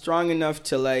 I'm strong enough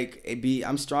to like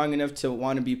I'm strong enough to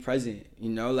want to be present, you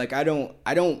know? Like I don't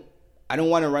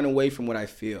want to run away from what I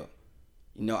feel.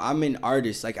 You know, I'm an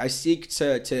artist. Like I seek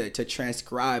to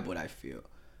transcribe what I feel.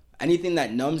 Anything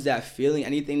that numbs that feeling,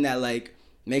 anything that like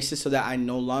makes it so that I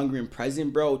no longer am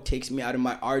present, bro, takes me out of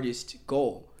my artist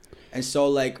goal. And so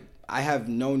like I have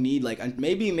no need, like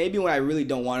maybe when I really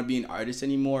don't want to be an artist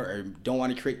anymore or don't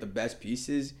want to create the best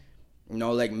pieces, you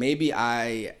know, like maybe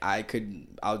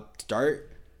I'll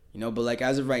start, you know, but like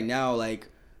as of right now, like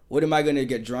what am I gonna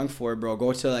get drunk for, bro?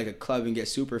 Go to like a club and get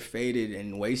super faded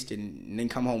and wasted and then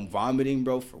come home vomiting,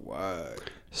 bro, for what?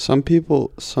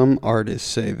 Some artists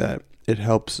say that it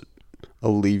helps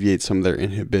alleviate some of their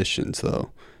inhibitions,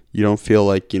 though. You don't feel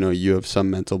like, you know, you have some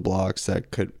mental blocks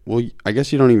that could, well, I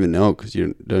guess you don't even know because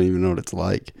you don't even know what it's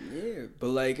like. Yeah, but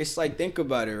like, it's like, think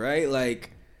about it, right?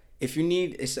 Like, if you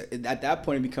need, it's at that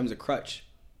point it becomes a crutch,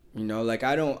 you know? Like,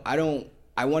 I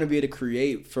want to be able to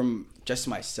create from just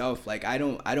myself. Like, I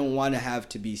don't want to have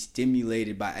to be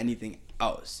stimulated by anything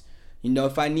else. You know,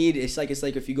 if I need, it's like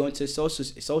if you go into a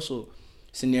social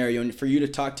scenario and for you to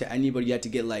talk to anybody, you have to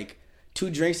get like 2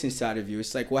 drinks inside of you.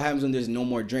 It's like, what happens when there's no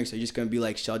more drinks? Are you just gonna be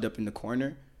like shelled up in the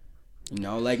corner? You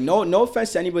know, like no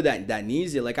offense to anybody that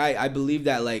needs it. Like I believe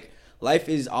that like life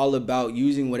is all about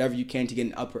using whatever you can to get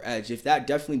an upper edge. If that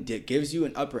definitely gives you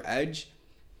an upper edge,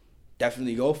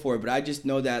 definitely go for it. But I just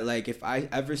know that like if I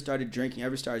ever started drinking,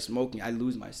 ever started smoking, I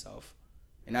lose myself,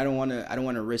 and I don't want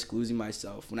to risk losing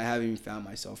myself when I haven't even found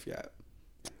myself yet.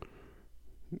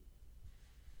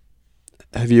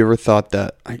 Have you ever thought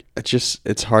that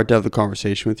it's hard to have the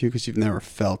conversation with you because you've never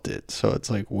felt it, so it's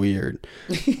like weird.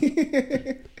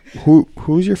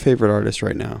 Who's your favorite artist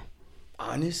right now?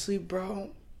 Honestly,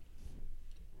 bro,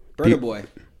 Burna Boy.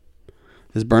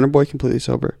 Is Burna Boy completely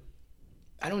sober?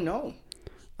 I don't know.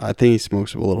 I think he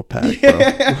smokes a little pack, bro.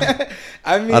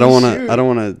 I mean, I don't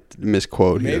want to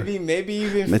misquote here. Maybe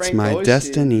even it's Frank my Ocean.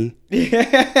 Destiny.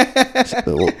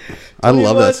 So, I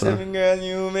love that song. Girl,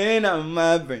 you man on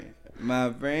my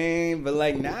brain, but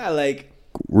like nah, like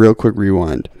real quick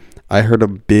rewind. I heard a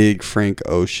big Frank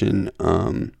Ocean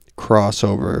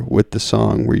crossover with the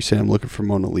song where you say I'm looking for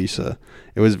Mona Lisa.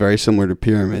 It was very similar to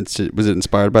Pyramids. Was it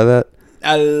inspired by that?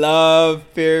 I love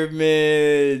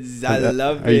Pyramids. I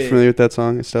love it. Are you familiar with that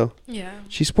song, Estelle? Yeah.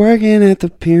 She's working at the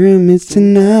Pyramids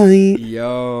tonight.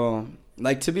 Yo,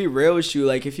 like to be real with you,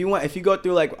 like if you go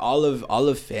through like all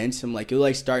of Phantom, like you'll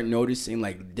like start noticing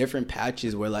like different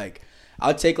patches where like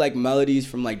I'll take like melodies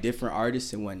from like different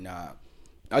artists and whatnot.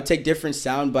 I'll take different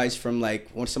sound bites from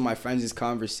like one of my friends'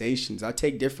 conversations. I'll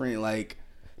take different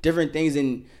things,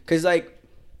 and cause like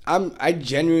I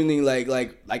genuinely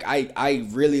I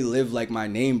really live like my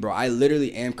name, bro. I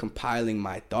literally am compiling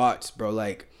my thoughts, bro.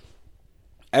 Like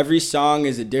every song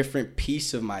is a different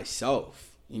piece of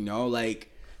myself. You know,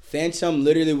 like Phantom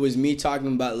literally was me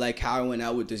talking about like how I went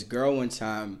out with this girl one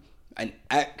time, an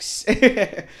ex.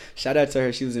 Shout out to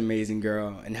her, she was an amazing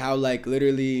girl. And how like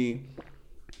literally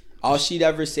all she'd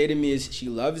ever say to me is she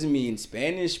loves me in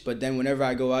Spanish, but then whenever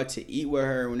I go out to eat with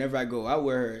her, whenever I go out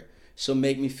with her, she'll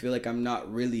make me feel like I'm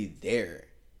not really there,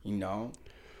 you know?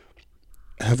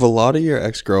 Have a lot of your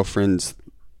ex-girlfriends,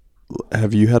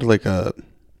 have you had like a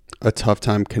tough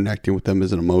time connecting with them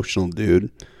as an emotional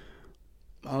dude?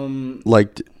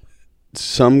 Like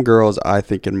some girls, I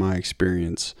think in my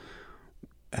experience,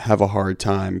 have a hard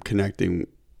time connecting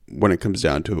when it comes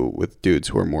down to it with dudes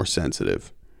who are more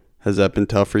sensitive. Has that been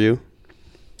tough for you?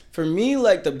 For me,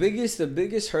 like the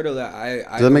biggest hurdle that I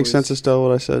does that make sense, Estelle,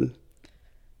 what I said?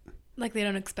 Like they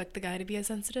don't expect the guy to be as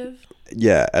sensitive?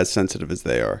 Yeah, as sensitive as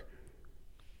they are.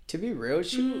 To be real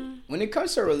with you, when it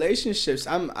comes to relationships,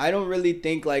 I don't really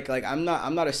think like I'm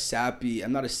not a sappy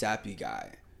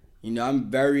guy. You know,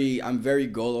 I'm very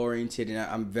goal oriented, and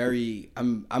I'm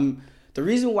the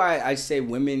reason why I say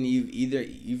women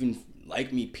even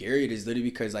like me period is literally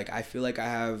because like I feel like I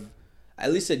have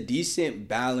at least a decent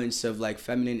balance of like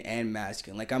feminine and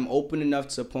masculine. Like I'm open enough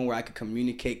to the point where I can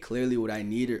communicate clearly what I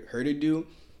need her to do.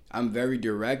 I'm very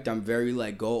direct. I'm very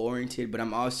like goal oriented, but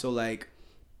I'm also like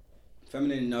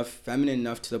feminine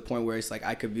enough to the point where it's like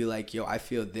I could be like, yo, I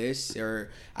feel this, or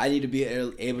I need to be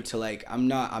able to like I'm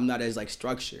not as like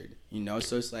structured, you know.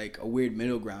 So it's like a weird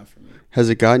middle ground for me. Has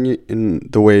it gotten you in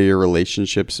the way of your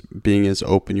relationships being as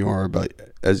open you are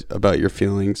about your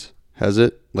feelings? Has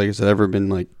it? Like, has it ever been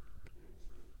like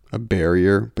a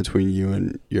barrier between you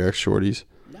and your ex shorties?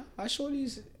 No, my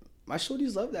shorties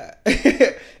love that.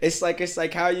 it's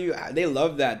like how they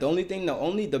love that.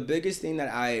 The biggest thing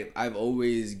that I've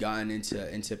always gotten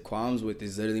into qualms with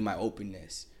is literally my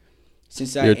openness.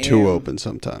 Since you're too open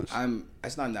sometimes.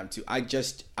 It's not that I'm too.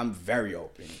 I'm very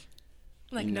open.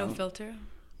 Like no filter.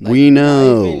 Like, we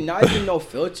know. Not even no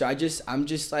filter. I'm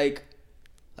just like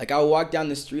I'll walk down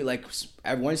the street. Like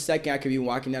at 1 second I could be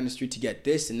walking down the street to get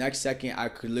this, the next second I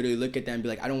could literally look at that and be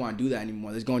like, I don't want to do that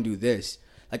anymore. Let's go and do this.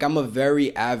 Like I'm a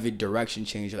very avid direction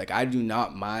changer. Like I do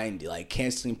not mind like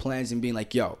canceling plans and being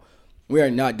like, yo, we are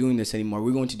not doing this anymore.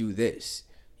 We're going to do this.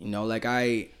 You know, like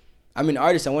I'm an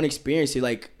artist. I want to experience it.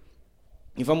 Like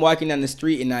if I'm walking down the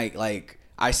street and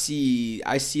I see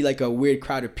like a weird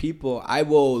crowd of people, I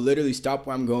will literally stop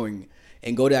where I'm going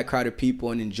and go to that crowd of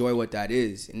people and enjoy what that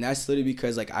is. And that's literally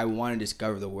because like I want to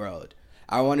discover the world.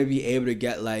 I want to be able to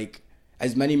get like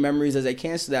as many memories as I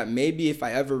can, so that maybe if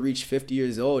I ever reach 50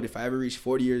 years old, if I ever reach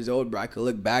 40 years old, bro, I could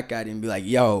look back at it and be like,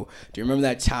 yo, do you remember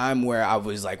that time where I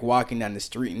was like walking down the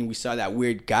street and we saw that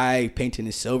weird guy painting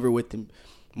in silver with him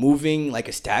moving like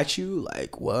a statue?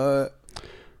 Like, what?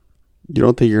 You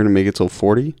don't think you're going to make it till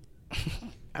 40?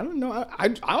 I don't know. I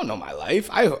don't know my life.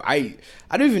 I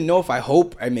don't even know if I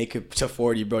hope I make it to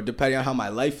 40, bro, depending on how my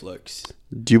life looks.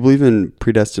 Do you believe in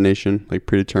predestination, like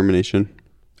predetermination?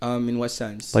 In what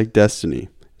sense? Like destiny.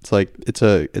 It's like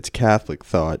it's Catholic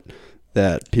thought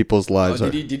that people's lives are.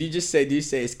 Did you say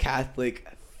it's Catholic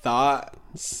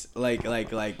thoughts? Like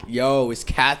yo, it's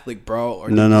Catholic, bro. Or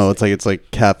no, it's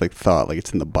like Catholic thought, like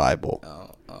it's in the Bible.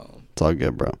 Oh. It's all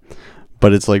good, bro.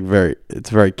 But it's like it's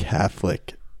very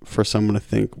Catholic for someone to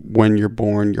think when you're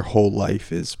born, your whole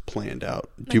life is planned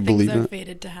out. Do you believe things are that?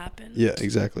 fated to happen. Yeah,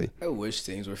 exactly. I wish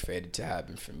things were fated to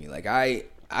happen for me. Like I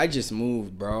just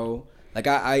moved, bro. Like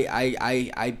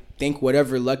I think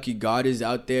whatever lucky God is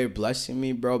out there blessing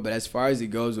me, bro. But as far as it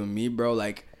goes with me, bro,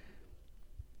 like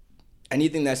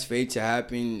anything that's fated to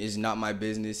happen is not my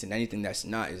business, and anything that's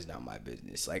not is not my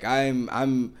business. Like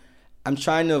I'm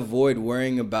trying to avoid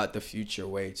worrying about the future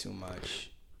way too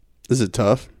much. Is it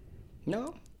tough?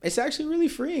 No, it's actually really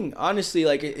freeing. Honestly,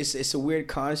 like it's a weird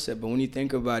concept, but when you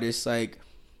think about it, it's like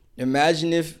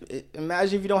imagine if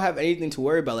you don't have anything to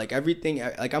worry about. Like everything,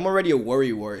 like I'm already a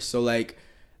worrywart, so like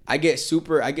I get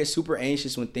super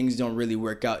anxious when things don't really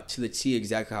work out to the T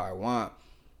exactly how I want.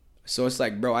 So it's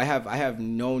like, bro, I have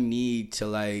no need to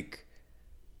like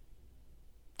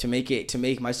to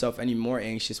make myself any more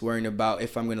anxious worrying about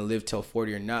if I'm gonna live till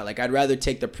 40 or not. Like I'd rather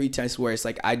take the pretense where it's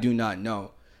like I do not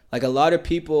know. Like a lot of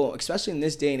people, especially in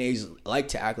this day and age, like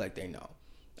to act like they know.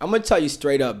 I'm gonna tell you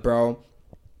straight up, bro.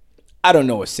 I don't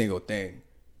know a single thing.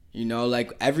 You know,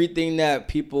 like everything that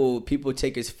people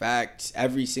take as facts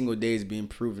every single day is being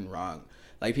proven wrong.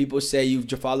 Like people say you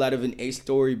fall out of an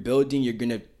 8-story building, you're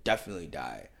gonna definitely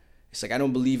die. It's like I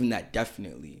don't believe in that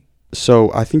definitely.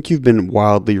 So I think you've been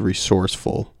wildly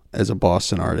resourceful as a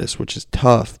Boston artist, which is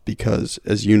tough because,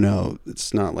 as you know,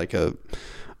 it's not like an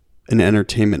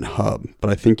entertainment hub. But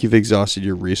I think you've exhausted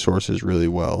your resources really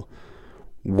well.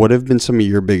 what have been some of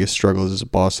your biggest struggles as a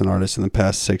Boston artist in the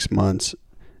past 6 months?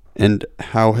 And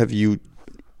how have you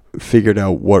figured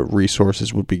out what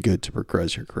resources would be good to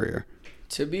progress your career?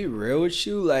 To be real with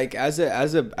you, like I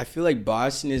feel like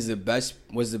Boston was the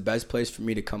best place for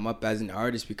me to come up as an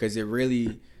artist, because it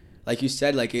really, like you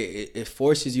said, like it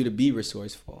forces you to be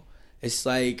resourceful. It's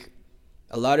like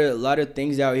a lot of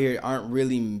things out here aren't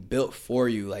really built for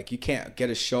you. Like you can't get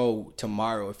a show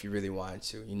tomorrow if you really want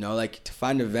to. You know, like to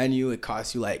find a venue, it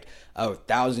costs you like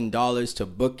 $1,000 to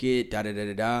book it. Da da da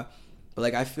da da. But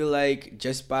like I feel like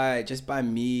just by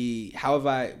me, how have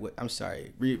I? I'm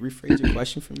sorry. Rephrase your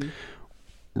question for me.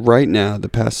 Right now, the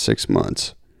past 6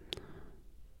 months,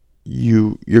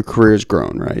 your career's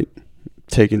grown, right?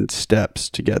 Taking steps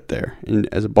to get there. And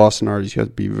as a Boston artist, you have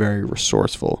to be very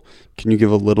resourceful. Can you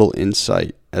give a little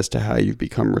insight as to how you've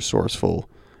become resourceful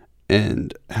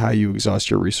and how you exhaust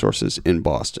your resources in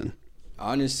Boston?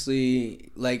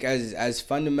 Honestly, like as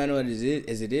fundamental as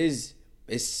it is,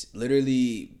 it's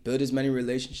literally build as many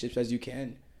relationships as you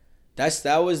can.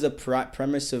 That was the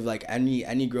premise of like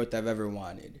any growth I've ever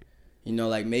wanted. You know,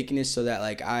 like making it so that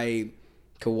like I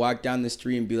could walk down the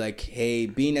street and be like, hey,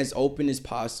 being as open as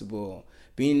possible,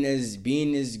 being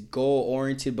as goal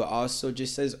oriented, but also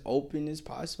just as open as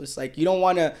possible. It's like you don't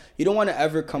wanna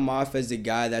ever come off as a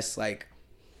guy that's like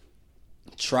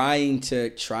trying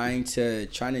to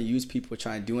use people,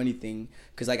 trying to do anything,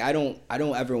 because like I don't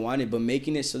ever want it, but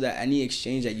making it so that any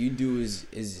exchange that you do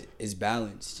is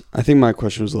balanced. I think my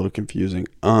question was a little confusing.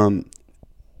 Let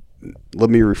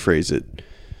me rephrase it.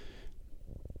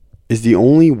 Is the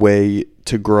only way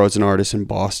to grow as an artist in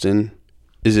Boston,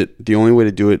 is it the only way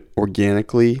to do it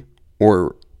organically,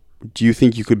 or do you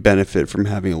think you could benefit from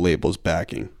having a label's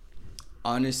backing?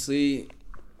 Honestly,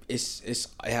 it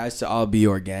has to all be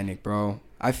organic, bro.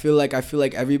 I feel like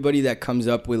everybody that comes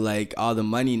up with like all the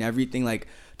money and everything, like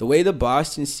the way the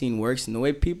Boston scene works and the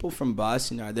way people from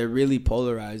Boston are, they're really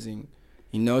polarizing,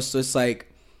 you know? So it's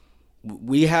like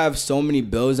we have so many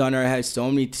bills on our heads, so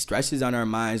many stresses on our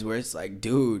minds, where it's like,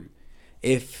 dude,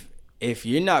 if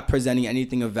you're not presenting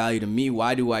anything of value to me,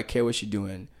 why do I care what you're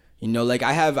doing? You know, like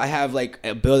I have like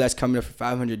a bill that's coming up for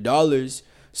 $500.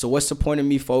 So what's the point of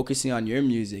me focusing on your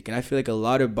music? And I feel like a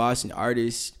lot of Boston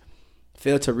artists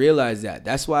fail to realize that.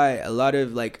 That's why a lot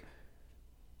of like,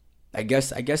 I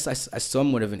guess I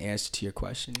somewhat of an answer to your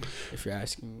question, if you're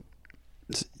asking.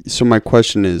 So my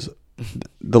question is,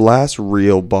 the last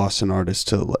real Boston artist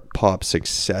to pop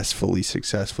successfully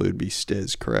would be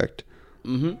Stiz, correct?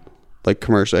 Mm-hmm. Like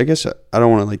commercial. I guess I don't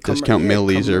want to like discount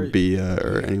Millie's or Bia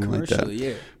or anything like that.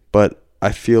 Yeah. But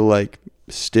I feel like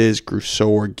Stiz grew so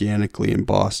organically in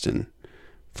Boston.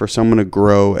 For someone to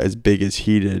grow as big as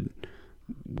he did,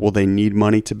 will they need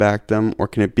money to back them, or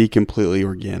can it be completely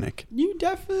organic? You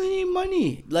definitely need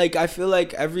money. Like I feel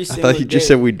like every single I thought you just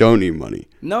said we don't need money.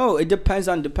 No, it depends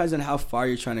on how far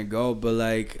you're trying to go. But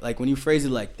like when you phrase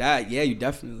it like that, yeah, you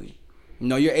definitely. You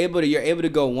know, you're able to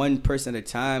go one person at a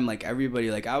time. Like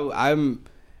everybody, like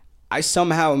I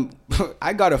somehow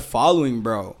I got a following,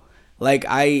 bro. Like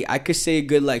I could say a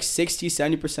good like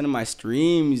 60-70% of my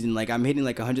streams, and like I'm hitting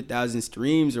like 100,000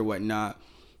 streams or whatnot,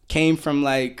 came from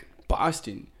like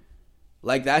Boston.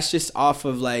 Like that's just off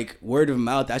of like word of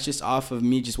mouth. That's just off of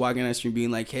me just walking on the street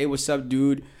being like, hey, what's up,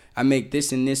 dude? I make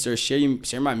this and this, or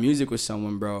share my music with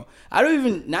someone, bro. I don't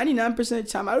even 99% of the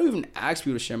time I don't even ask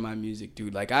people to share my music,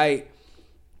 dude. Like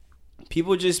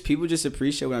people just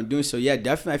appreciate what I'm doing. So yeah,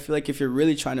 definitely I feel like if you're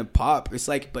really trying to pop, it's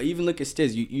like, but even look at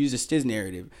Stiz. You use a Stiz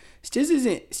narrative. Stiz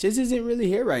isn't really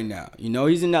here right now. You know,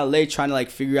 he's in LA trying to like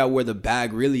figure out where the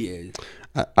bag really is.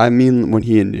 I mean, when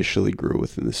he initially grew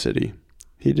within the city,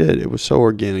 he did. It was so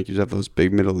organic. You have those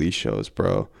big Middle East shows,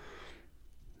 bro.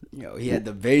 Yo, he had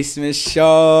the basement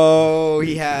show. Were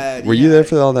you there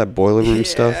for all that boiler room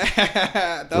stuff?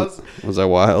 Was that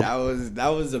wild? That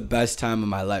was the best time of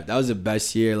my life. That was the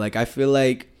best year. Like I feel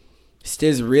like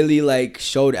Stiz really like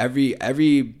showed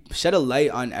shed a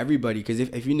light on everybody. Because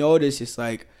if you notice, it's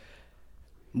like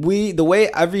the way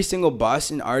every single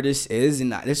Boston artist is,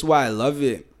 and this is why I love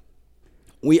it.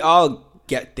 We all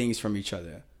get things from each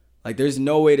other. Like there's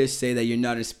no way to say that you're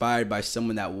not inspired by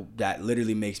someone that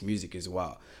literally makes music as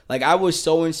well. Like I was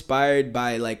so inspired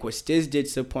by like what Stiz did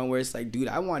to the point where it's like, dude,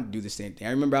 I want to do the same thing.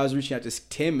 I remember I was reaching out to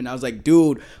Tim and I was like,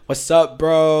 dude, what's up,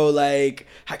 bro? Like,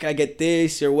 how can I get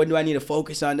this? Or what do I need to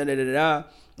focus on? Da da da da.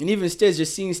 And even Stiz,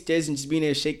 just seeing Stiz and just being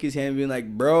able to shake his hand and being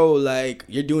like, bro, like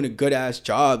you're doing a good ass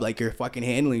job. Like you're fucking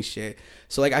handling shit.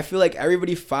 So like I feel like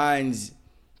everybody finds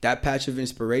that patch of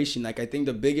inspiration. Like I think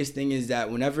the biggest thing is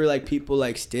that whenever like people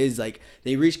like Stiz, like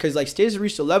they reach, because like Stiz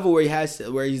reached a level where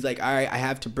he's like, all right, I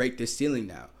have to break this ceiling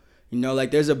now. You know,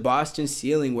 like there's a Boston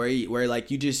ceiling where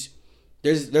like you just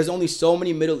there's only so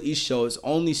many Middle East shows,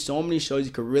 only so many shows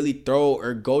you could really throw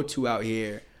or go to out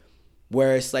here,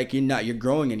 where it's like you're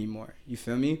growing anymore. You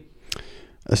feel me?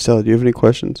 Estelle, do you have any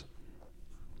questions?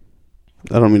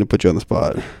 I don't mean to put you on the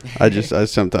spot. I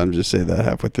sometimes just say that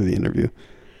halfway through the interview.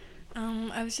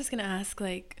 I was just gonna ask,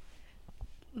 like,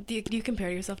 do you compare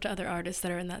yourself to other artists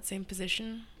that are in that same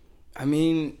position? I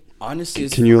mean, honestly,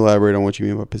 can you elaborate on what you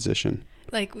mean by position?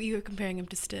 Like, you were comparing him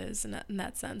to Stiz in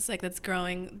that sense, like, that's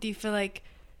growing. Do you feel like,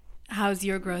 how's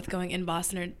your growth going in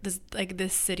Boston, or does, like,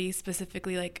 this city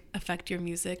specifically, like, affect your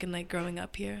music and, like, growing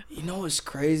up here? You know, it's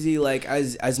crazy. Like,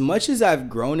 as much as I've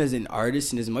grown as an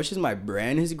artist and as much as my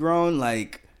brand has grown,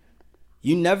 like,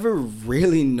 you never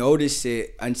really notice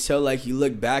it until, like, you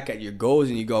look back at your goals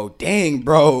and you go, dang,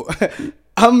 bro,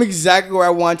 I'm exactly where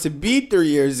I want to be 3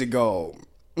 years ago.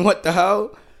 What the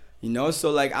hell? You know,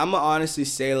 so, like, I'm gonna honestly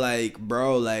say, like,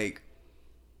 bro, like,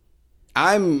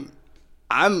 I'm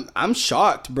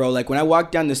shocked, bro. Like, when I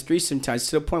walk down the street sometimes,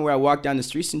 to the point where I walk down the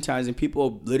street sometimes and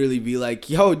people literally be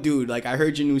like, yo, dude, like, I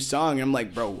heard your new song. And I'm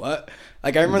like, bro, what?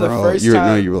 Like, I remember the first time.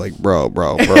 No, you were like, bro.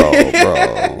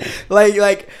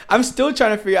 like, I'm still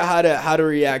trying to figure out how to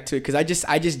react to it. Because I just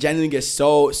genuinely get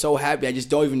so happy. I just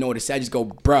don't even know what to say. I just go,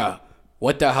 bruh.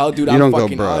 What the hell, dude? I'm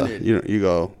fucking honored. You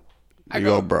go,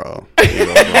 bro.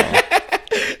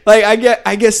 Like,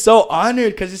 I get so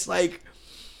honored because it's like,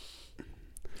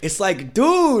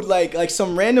 dude, like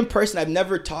some random person I've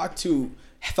never talked to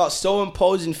felt so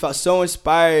imposed and felt so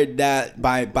inspired that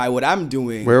by what I'm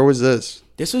doing. Where was this?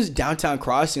 This was downtown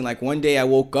Crossing. Like, one day I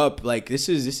woke up, like, this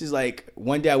is like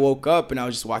one day I woke up and I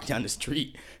was just walking down the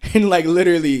street. And, like,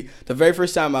 literally the very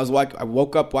first time I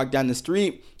woke up, walked down the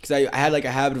street, because I had, like,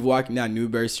 a habit of walking down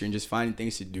Newbury Street and just finding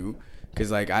things to do.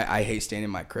 Because, like, I hate staying in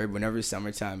my crib. Whenever it's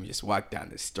summertime, you just walk down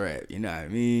the strip. You know what I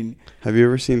mean? Have you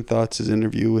ever seen Thoughts'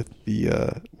 interview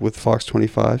with Fox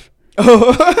 25?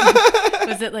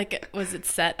 Was it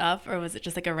set up, or was it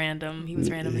just like a random? He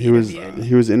was randomly interviewed.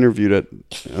 He was interviewed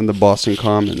on the Boston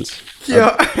Commons.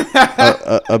 Yeah.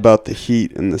 About the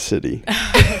heat in the city.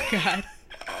 Oh God.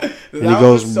 And he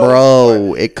goes, so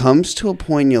bro, it comes to a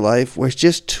point in your life where it's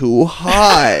just too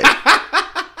hot.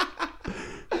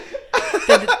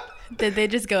 Did they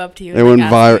just go up to you? It went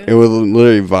viral. It was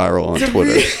literally viral on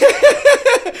Twitter.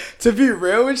 To be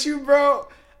real with you, bro,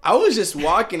 I was just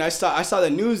walking. I saw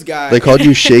the news guy. They called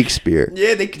you Shakespeare.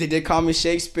 Yeah, they did call me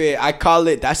Shakespeare. I call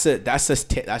it. That's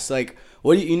like,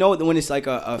 what do you know when it's like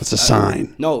it's a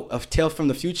sign. No, a tale from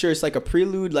the future. It's like a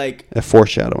prelude, like a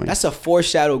foreshadowing. That's a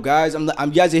foreshadow, guys. I'm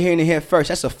you guys are hearing it here first.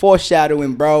 That's a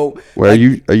foreshadowing, bro. Where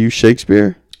are you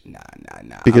Shakespeare? Nah.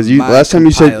 Because last time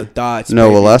you said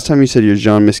last time you said you're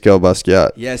Jean-Michel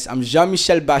Basquiat. Yes, I'm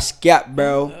Jean-Michel Basquiat,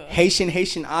 bro.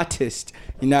 Haitian artist.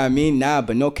 You know what I mean? Nah,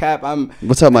 but no cap.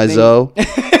 What's up, my Zoe?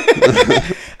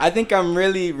 I think I'm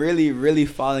really, really, really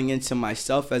falling into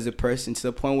myself as a person, to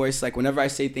the point where it's like, whenever I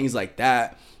say things like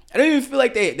that, I don't even feel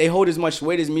like they hold as much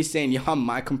weight as me saying, yo, I'm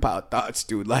my compiled thoughts,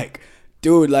 dude. Like,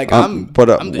 I'm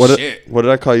the shit. What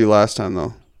did I call you last time,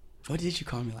 though? What did you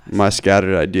call me last time? My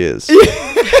scattered ideas.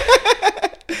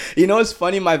 You know, it's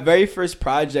funny. My very first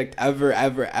project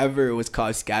ever was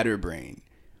called Scatterbrain.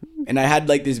 And I had,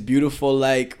 like, this beautiful,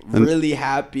 like, really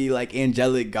happy, like,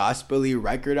 angelic, gospel-y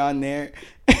record on there.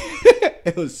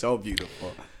 It was so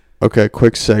beautiful. Okay,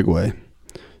 quick segue.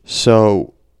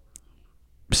 So,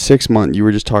 6 months, you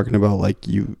were just talking about, like,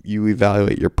 you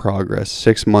evaluate your progress.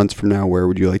 6 months from now, where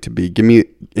would you like to be? Give me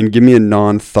a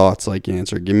non-thoughts, like,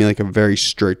 answer. Give me, like, a very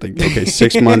strict, like, okay,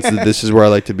 6 months, this is where I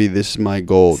like to be. This is my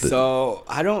goal. So,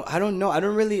 I don't know. I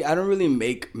don't really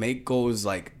make goals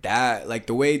like that. Like,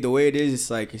 the way it is,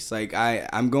 it's like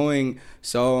I'm going.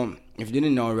 So, if you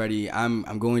didn't know already,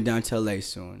 I'm going down to LA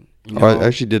soon. You know? I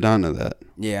actually did not know that.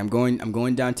 Yeah, I'm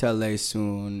going down to LA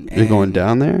soon. You're going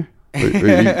down there?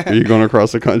 Are you going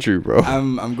across the country, bro?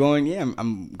 I'm going. Yeah,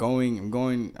 I'm going. I'm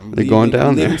going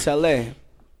down there. Leaving to LA.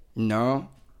 No.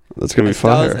 That's gonna be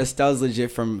fire. Estelle's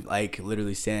legit from, like,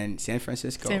 literally San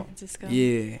Francisco. San Francisco.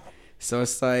 Yeah. So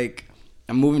it's like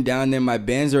I'm moving down there. My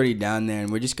band's already down there,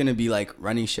 and we're just gonna be, like,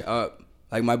 running shit up.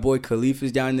 Like, my boy Khalif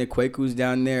is down there, Kweku's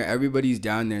down there, everybody's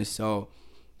down there. So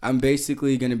I'm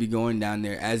basically gonna be going down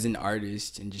there as an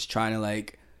artist and just trying to,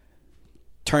 like,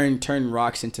 turn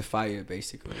rocks into fire,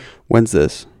 basically. When's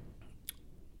this?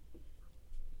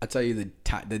 I'll tell you the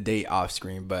date off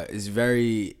screen, but it's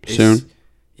soon.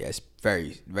 Yeah, it's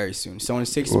very, very soon. So in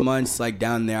 6 months, like,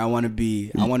 down there, I want to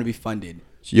be funded.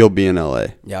 So you'll be in LA.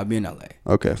 Yeah, I'll be in LA.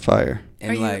 Okay, fire.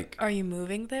 And are you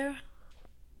moving there?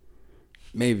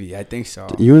 Maybe, I think so.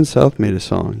 You and South made a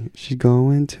song. She's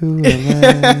going to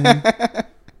LA.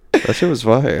 That shit was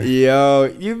fire.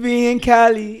 Yo, you be in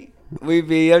Cali, we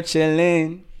be up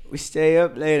chilling. We stay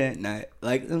up late at night,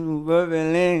 like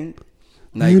Berlin.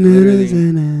 Like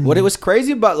literally, what it was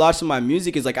crazy about lots of my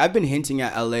music is like I've been hinting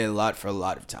at LA a lot for a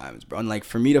lot of times, bro. And like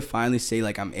for me to finally say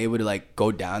like I'm able to like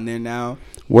go down there now.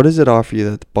 What does it offer you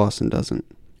that Boston doesn't?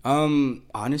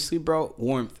 Honestly, bro,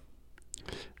 warmth.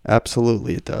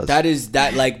 Absolutely, it does.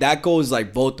 That goes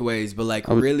like both ways, but like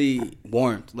really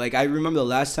warmth. Like I remember the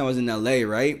last time I was in LA,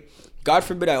 right? God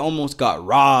forbid I almost got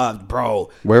robbed,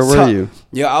 bro. Where were you?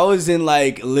 Yo, I was in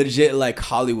like legit like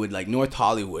Hollywood, like North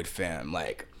Hollywood, fam.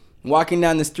 Like walking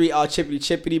down the street all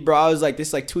chippity, bro. I was like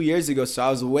this like 2 years ago, so I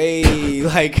was way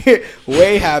like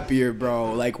way happier,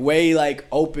 bro. Like way like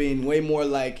open, way more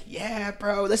like, yeah,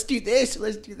 bro, let's do this,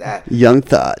 let's do that. Young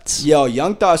Thoughts. Yo,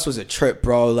 Young Thoughts was a trip,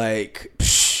 bro. Like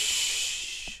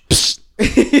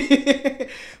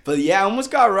but yeah, I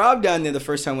almost got robbed down there the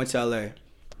first time I went to LA.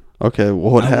 Okay,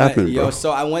 well, what happened, bro?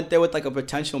 So I went there with like a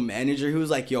potential manager who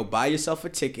was like, yo, buy yourself a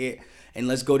ticket and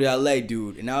let's go to LA,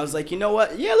 dude. And I was like, you know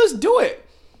what? Yeah, let's do it.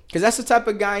 Because that's the type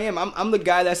of guy I am. I'm the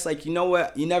guy that's like, you know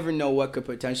what? You never know what could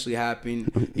potentially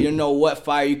happen. You don't know what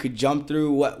fire you could jump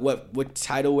through, what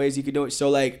tidal ways you could do it.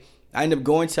 So like, I ended up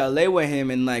going to LA with him,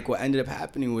 and like what ended up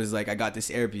happening was like I got this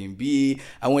Airbnb.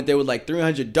 I went there with like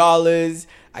 $300.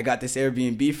 I got this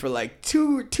Airbnb for like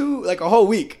like a whole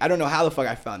week. I don't know how the fuck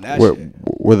I found that shit.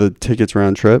 Were the tickets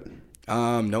round trip?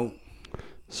 No.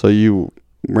 So you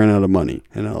ran out of money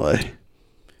in LA?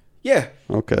 Yeah.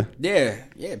 Okay.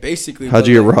 Yeah, basically. How'd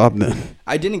you get robbed then?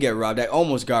 I didn't get robbed. I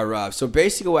almost got robbed. So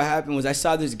basically what happened was I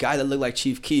saw this guy that looked like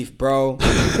Chief Keef, bro.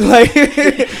 like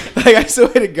I swear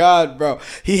to God, bro.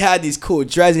 He had these cool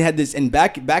dreads. He had this, and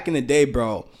back in the day,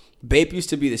 bro, Bape used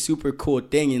to be the super cool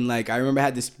thing. And like I remember I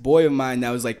had this boy of mine that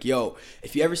was like, yo,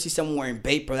 if you ever see someone wearing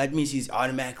Bape, bro, that means he's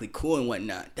automatically cool and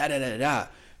whatnot.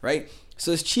 Right? So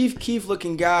this Chief Keef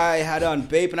looking guy had on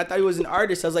Bape, and I thought he was an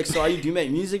artist. I was like, so do you make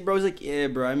music, bro? He's like, yeah,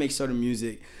 bro, I make sort of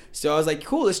music. So I was like,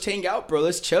 cool, let's hang out, bro.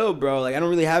 Let's chill, bro. Like, I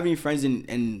don't really have any friends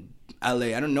in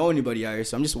LA. I don't know anybody out here,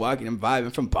 so I'm just walking. I'm vibing.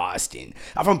 I'm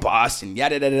from Boston.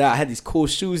 Yada. I had these cool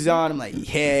shoes on. I'm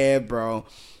like, yeah, bro.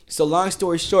 So long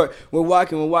story short, we're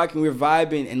walking, we're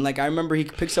vibing, and like I remember he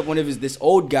picks up one of this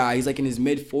old guy. He's like in his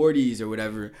mid-40s or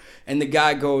whatever, and the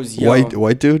guy goes, yo,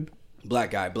 white dude, black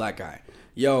guy.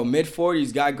 Yo,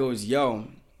 mid-40s guy goes, yo,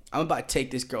 I'm about to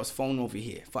take this girl's phone over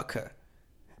here. Fuck her.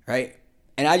 Right?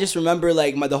 And I just remember,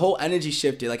 like, the whole energy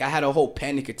shifted. Like, I had a whole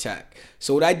panic attack.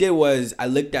 So what I did was I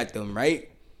looked at them, right?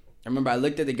 I remember I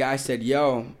looked at the guy, I said,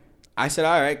 yo. I said,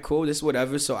 all right, cool, this is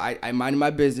whatever. So I minded my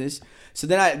business. So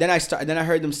then I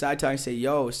heard them side talking and say,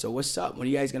 yo, so what's up? When are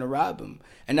you guys going to rob him?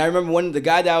 And I remember when the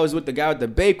guy that I was with, the guy with the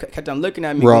babe, kept on looking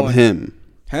at me. Rob him.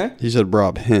 Huh? He said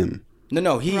rob him.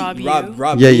 No, he robbed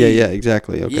Yeah,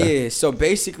 exactly. Okay. Yeah, so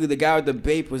basically the guy with the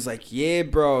Bape was like, yeah,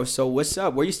 bro, so what's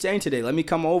up? Where you staying today? Let me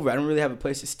come over. I don't really have a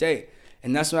place to stay.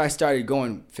 And that's when I started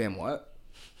going, fam, what?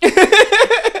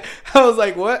 I was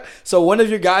like, what? So one of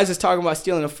your guys is talking about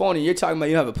stealing a phone and you're talking about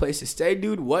you have a place to stay,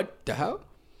 dude? What the hell?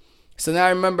 So now I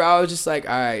remember I was just like,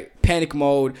 all right, panic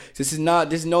mode. This is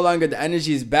no longer, the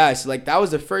energy is bad. So like that was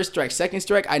the first strike. Second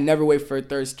strike, I never wait for a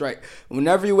third strike.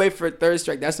 Whenever you wait for a third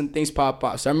strike, that's when things pop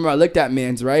off. So I remember I looked at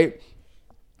mans, right?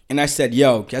 And I said,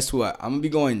 yo, guess what? I'm going to be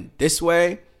going this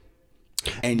way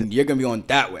and you're going to be going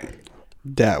that way.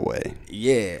 That way.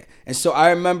 Yeah. And so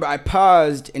I remember I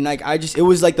paused and like it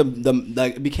was like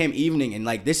it became evening, and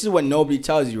like this is what nobody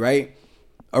tells you, right?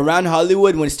 Around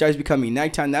Hollywood, when it starts becoming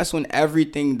nighttime, that's when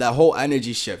everything, the whole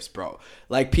energy shifts, bro.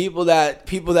 Like people that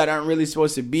aren't really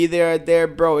supposed to be there are there,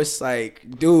 bro. It's like,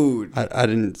 dude. I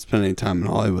didn't spend any time in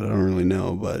Hollywood. I don't really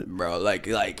know, but bro, like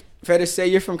fair to say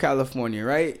you're from California,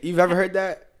 right? You've ever heard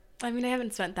that? I mean, I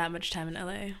haven't spent that much time in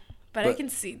LA, but I can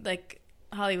see like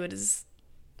Hollywood is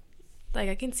like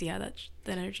I can see how the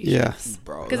energy shifts,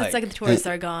 bro. Because it's like the tourists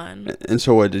are gone. And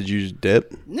so what? Did you just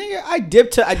dip? Nigga, I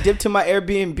dipped to my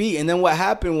Airbnb, and then what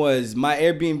happened was my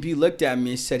Airbnb looked at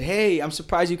me and said, "Hey, I'm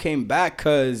surprised you came back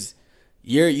because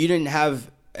you didn't have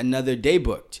another day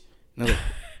booked." And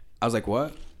I was like,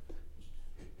 what?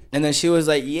 And then she was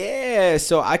like, yeah,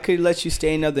 so I could let you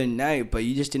stay another night, but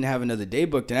you just didn't have another day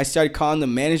booked. And I started calling the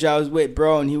manager I was with,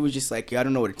 bro, and he was just like, I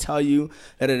don't know what to tell you,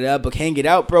 but hang it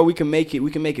out, bro. We can make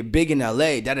it big in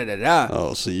LA,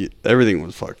 Oh, so everything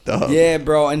was fucked up. Yeah,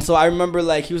 bro. And so I remember,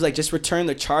 like, he was like, just return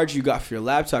the charger you got for your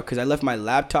laptop, because I left my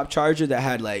laptop charger that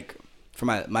had, like,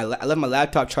 I left my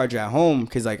laptop charger at home,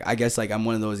 because, like, I guess, like, I'm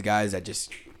one of those guys that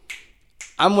just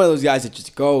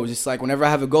go, just, like, whenever I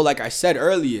have a goal, like I said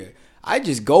earlier, I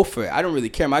just go for it. I don't really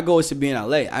care. My goal is to be in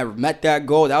LA. I met that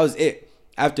goal. That was it.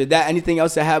 After that, anything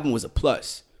else that happened was a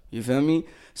plus. You feel me?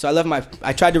 So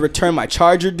I tried to return my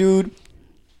charger, dude.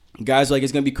 Guys were like,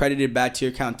 it's going to be credited back to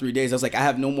your account 3 days. I was like, I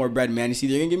have no more bread, man. It's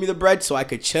either you're going to give me the bread so I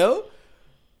could chill,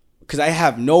 because I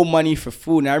have no money for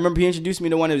food. And I remember he introduced me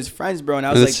to one of his friends, bro. And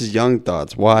I was this is Young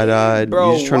Thoughts, wide-eyed. bro,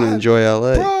 You're just trying to enjoy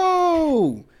LA.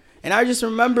 Bro. And I just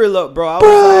remember, look, bro,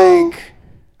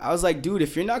 I was like, dude,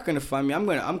 if you're not going to fund me, I'm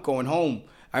going home.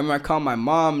 I remember I called my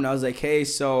mom and I was like, hey,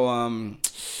 so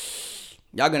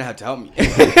y'all gonna have to help me.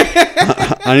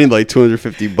 I need like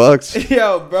 $250.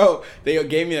 Yo, bro, they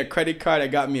gave me a credit card. I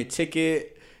got me a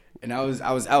ticket, and I was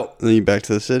out. And then you back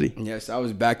to the city. Yes, I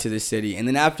was back to the city, and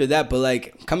then after that, but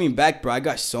like coming back, bro, I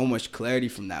got so much clarity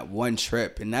from that one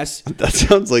trip, and that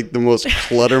sounds like the most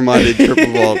clutter-minded trip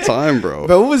of all time, bro.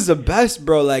 But it was the best,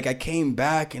 bro. Like I came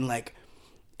back and like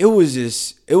it was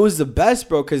the best,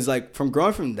 bro. Cause like from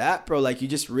growing from that, bro, like you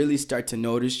just really start to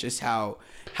notice just how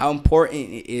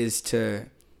important it is to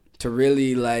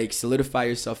really like solidify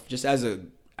yourself just as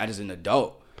an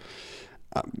adult.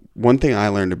 One thing I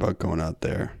learned about going out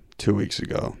there 2 weeks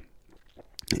ago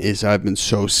is I've been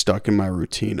so stuck in my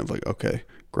routine of like, okay,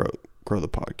 grow the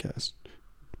podcast,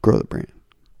 grow the brand,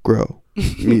 grow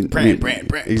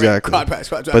brand exactly. Quad,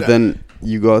 but then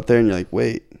you go out there and you're like,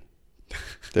 wait,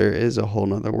 there is a whole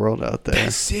nother world out there.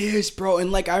 That's serious, bro.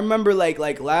 And like I remember like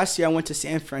last year I went to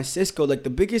San Francisco. Like the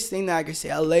biggest thing that I could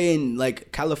say LA and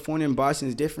like California and Boston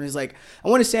is different is like I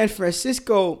went to San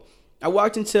Francisco. I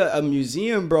walked into a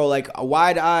museum, bro, like a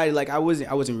wide-eyed, like I wasn't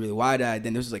really wide-eyed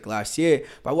then. This was like last year.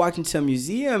 But I walked into a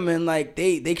museum and like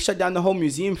they shut down the whole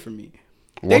museum for me.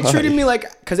 They treated me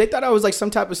like, because they thought I was like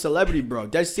some type of celebrity, bro.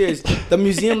 That's serious. The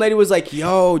museum lady was like,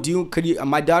 yo, could you,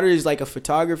 my daughter is like a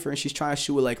photographer and she's trying to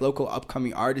shoot with like local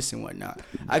upcoming artists and whatnot.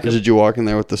 Did you walk in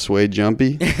there with the suede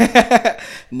jumpy?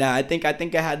 Nah, I think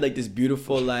I had like this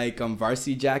beautiful like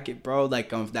varsity jacket, bro, like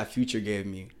that Future gave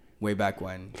me way back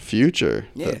when. Future?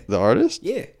 Yeah. The artist?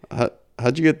 Yeah.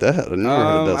 How'd you get that? I never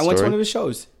heard that story. I went to one of his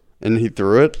shows. And he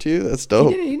threw it to you? That's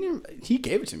dope. He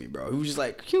gave it to me, bro. He was just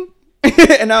like, phew.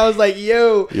 And I was like,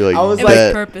 yo. Like, I was it like,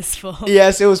 was purposeful.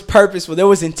 Yes, it was purposeful. There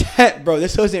was intent, bro.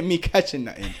 This wasn't me catching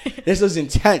nothing. This was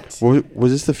intent.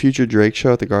 Was this the Future Drake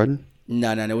show at the Garden?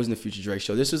 No, it wasn't the Future Drake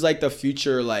show. This was like the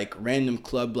Future like random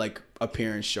club like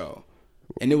appearance show.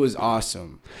 And it was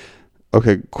awesome.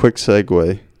 Okay, quick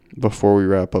segue before we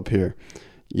wrap up here.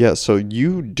 Yeah, so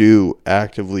you do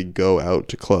actively go out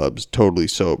to clubs totally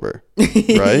sober,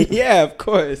 right? Yeah, of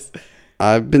course.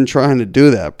 I've been trying to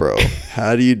do that, bro.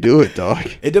 How do you do it, dog?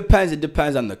 It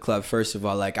depends on the club, first of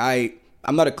all. Like,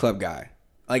 I'm not a club guy.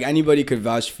 Like, anybody could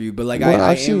vouch for you, but like,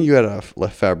 I've seen you at a La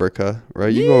Fabrica,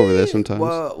 right? You go over there sometimes.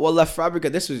 Well, La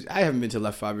Fabrica, I haven't been to La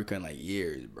Fabrica in like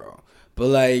years, bro. But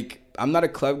like, I'm not a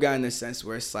club guy in the sense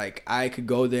where it's like I could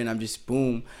go there and I'm just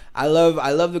boom. I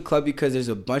love the club because there's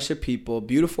a bunch of people,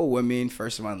 beautiful women,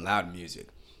 first of all, and loud music.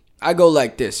 I go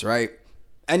like this, right?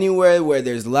 Anywhere where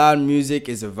there's loud music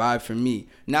is a vibe for me.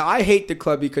 Now, I hate the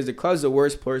club because the club's the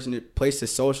worst place to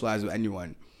socialize with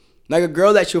anyone. Like a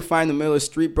girl that you'll find in the middle of the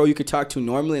street, bro, you could talk to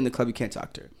normally. In the club, you can't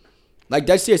talk to her. Like,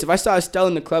 that's serious. If I saw Estelle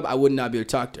in the club, I would not be able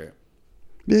to talk to her.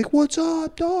 Be like, what's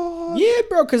up, dog? Yeah,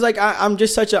 bro, because like I'm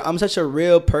such a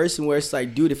real person where it's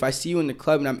like, dude, if I see you in the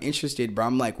club and I'm interested, bro,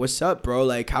 I'm like, what's up, bro?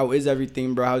 Like, how is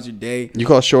everything, bro? How's your day? You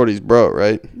call shorties bro,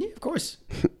 right? Yeah, of course.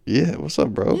 Yeah, what's up,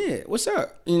 bro? Yeah, what's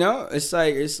up? You know, it's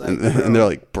like and they're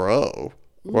like, bro,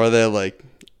 or they're like,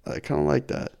 I kind of like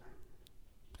that.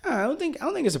 I don't think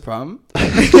it's a problem.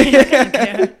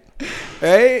 Yeah.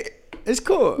 Right? It's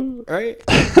cool, right?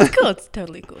 It's cool. It's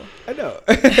totally cool. I know.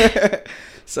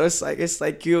 So it's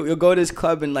like you'll go to this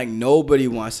club and like nobody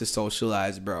wants to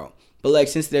socialize, bro. But like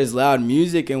since there's loud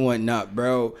music and whatnot,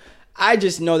 bro, I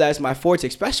just know that's my forte,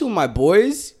 especially with my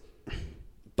boys.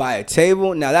 By a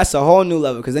table, now that's a whole new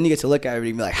level because then you get to look at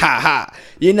everybody and be like, ha ha,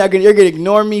 you're gonna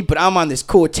ignore me, but I'm on this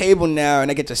cool table now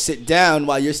and I get to sit down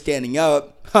while you're standing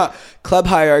up. Huh. Club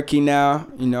hierarchy now,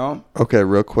 you know. Okay,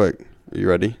 real quick, are you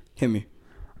ready? Hit me.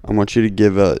 I want you to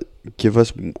give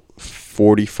us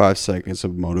 45 seconds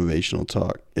of motivational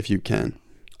talk if you can.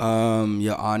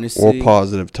 Yeah, honestly, or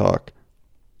positive talk.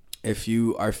 If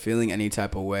you are feeling any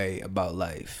type of way about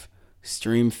life,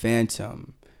 stream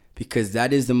Phantom. Because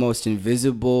that is the most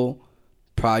invisible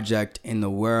project in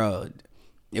the world.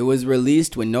 It was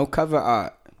released with no cover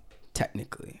art,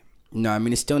 technically. No, I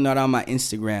mean, it's still not on my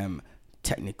Instagram,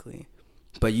 technically.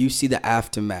 But you see the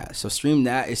aftermath. So stream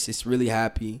that. It's just really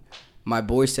happy. My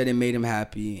boy said it made him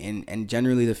happy. And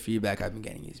generally the feedback I've been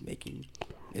getting is making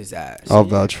his ass. I'll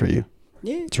vouch for you.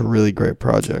 Yeah. It's a really great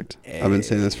project. Hey. I've been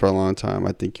saying this for a long time.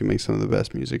 I think you make some of the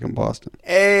best music in Boston.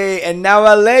 Hey, and now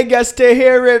LA gets to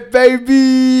hear it, baby.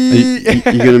 You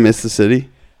going to miss the city?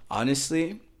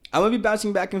 Honestly, I'm going to be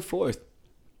bouncing back and forth.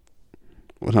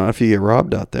 Well, not if you get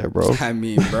robbed out there, bro. I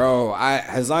mean, bro,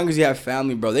 as long as you have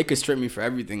family, bro, they could strip me for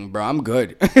everything, bro. I'm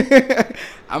good.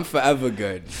 I'm forever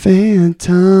good.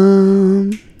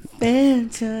 Phantom.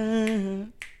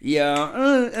 Yeah.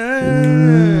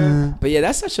 But yeah,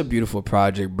 that's such a beautiful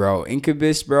project, bro.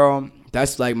 Incubus, bro.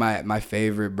 That's like my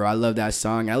favorite, bro. I love that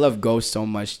song. I love Ghost so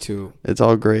much too. It's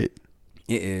all great.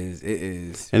 It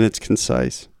is. And it's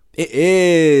concise. It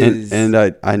is. And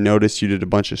I noticed you did a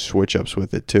bunch of switch ups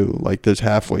with it too. Like there's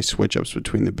halfway switch ups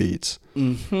between the beats.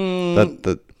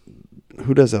 Mm-hmm.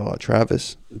 Who does that a lot?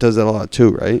 Travis does that a lot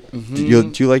too, right? Mm-hmm.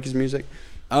 Do you like his music?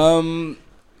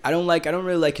 I don't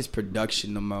really like his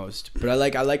production the most, but I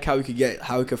like how he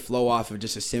could flow off of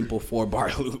just a simple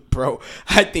 4-bar loop, bro.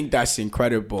 I think that's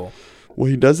incredible. Well,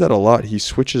 he does that a lot. He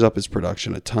switches up his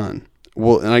production a ton.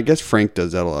 Well, and I guess Frank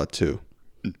does that a lot too,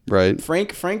 right?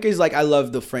 Frank is like, I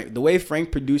love the way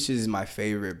Frank produces is my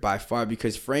favorite by far,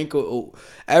 because Frank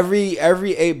every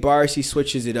 8 bars he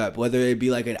switches it up, whether it be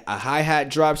like a hi-hat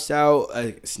drops out,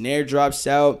 a snare drops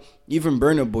out, even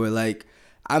Burna Boy. Like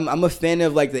I'm a fan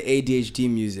of like the ADHD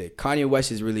music. Kanye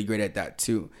West is really great at that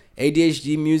too.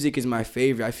 ADHD music is my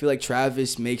favorite. I feel like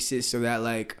Travis makes it so that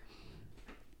like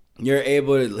you're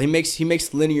able to, he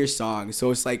makes linear songs, so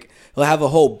it's like he'll have a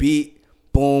whole beat,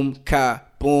 boom ka,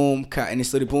 and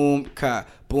it's literally boom ka,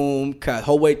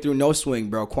 whole way through, no swing,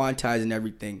 bro, quantized and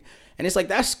everything. And it's like,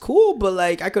 that's cool, but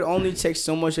like I could only take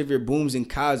so much of your booms and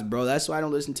kas, bro. That's why I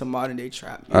don't listen to modern day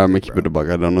trap music, I'm gonna keep it a buck.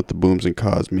 I don't know what the booms and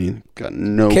kas mean. Got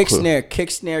no kick clue.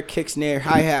 snare,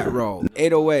 hi-hat roll,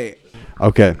 808.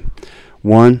 Okay,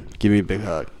 one, give me a big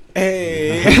hug.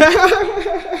 Hey.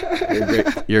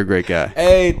 You're a great guy.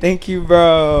 Hey, thank you,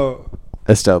 bro.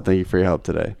 Estelle, thank you for your help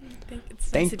today.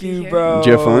 Thank you, bro. Did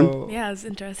you have fun? Yeah, it was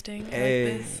interesting.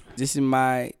 Hey, this is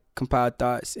my compiled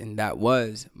thoughts, and that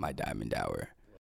was my Diamond Hour.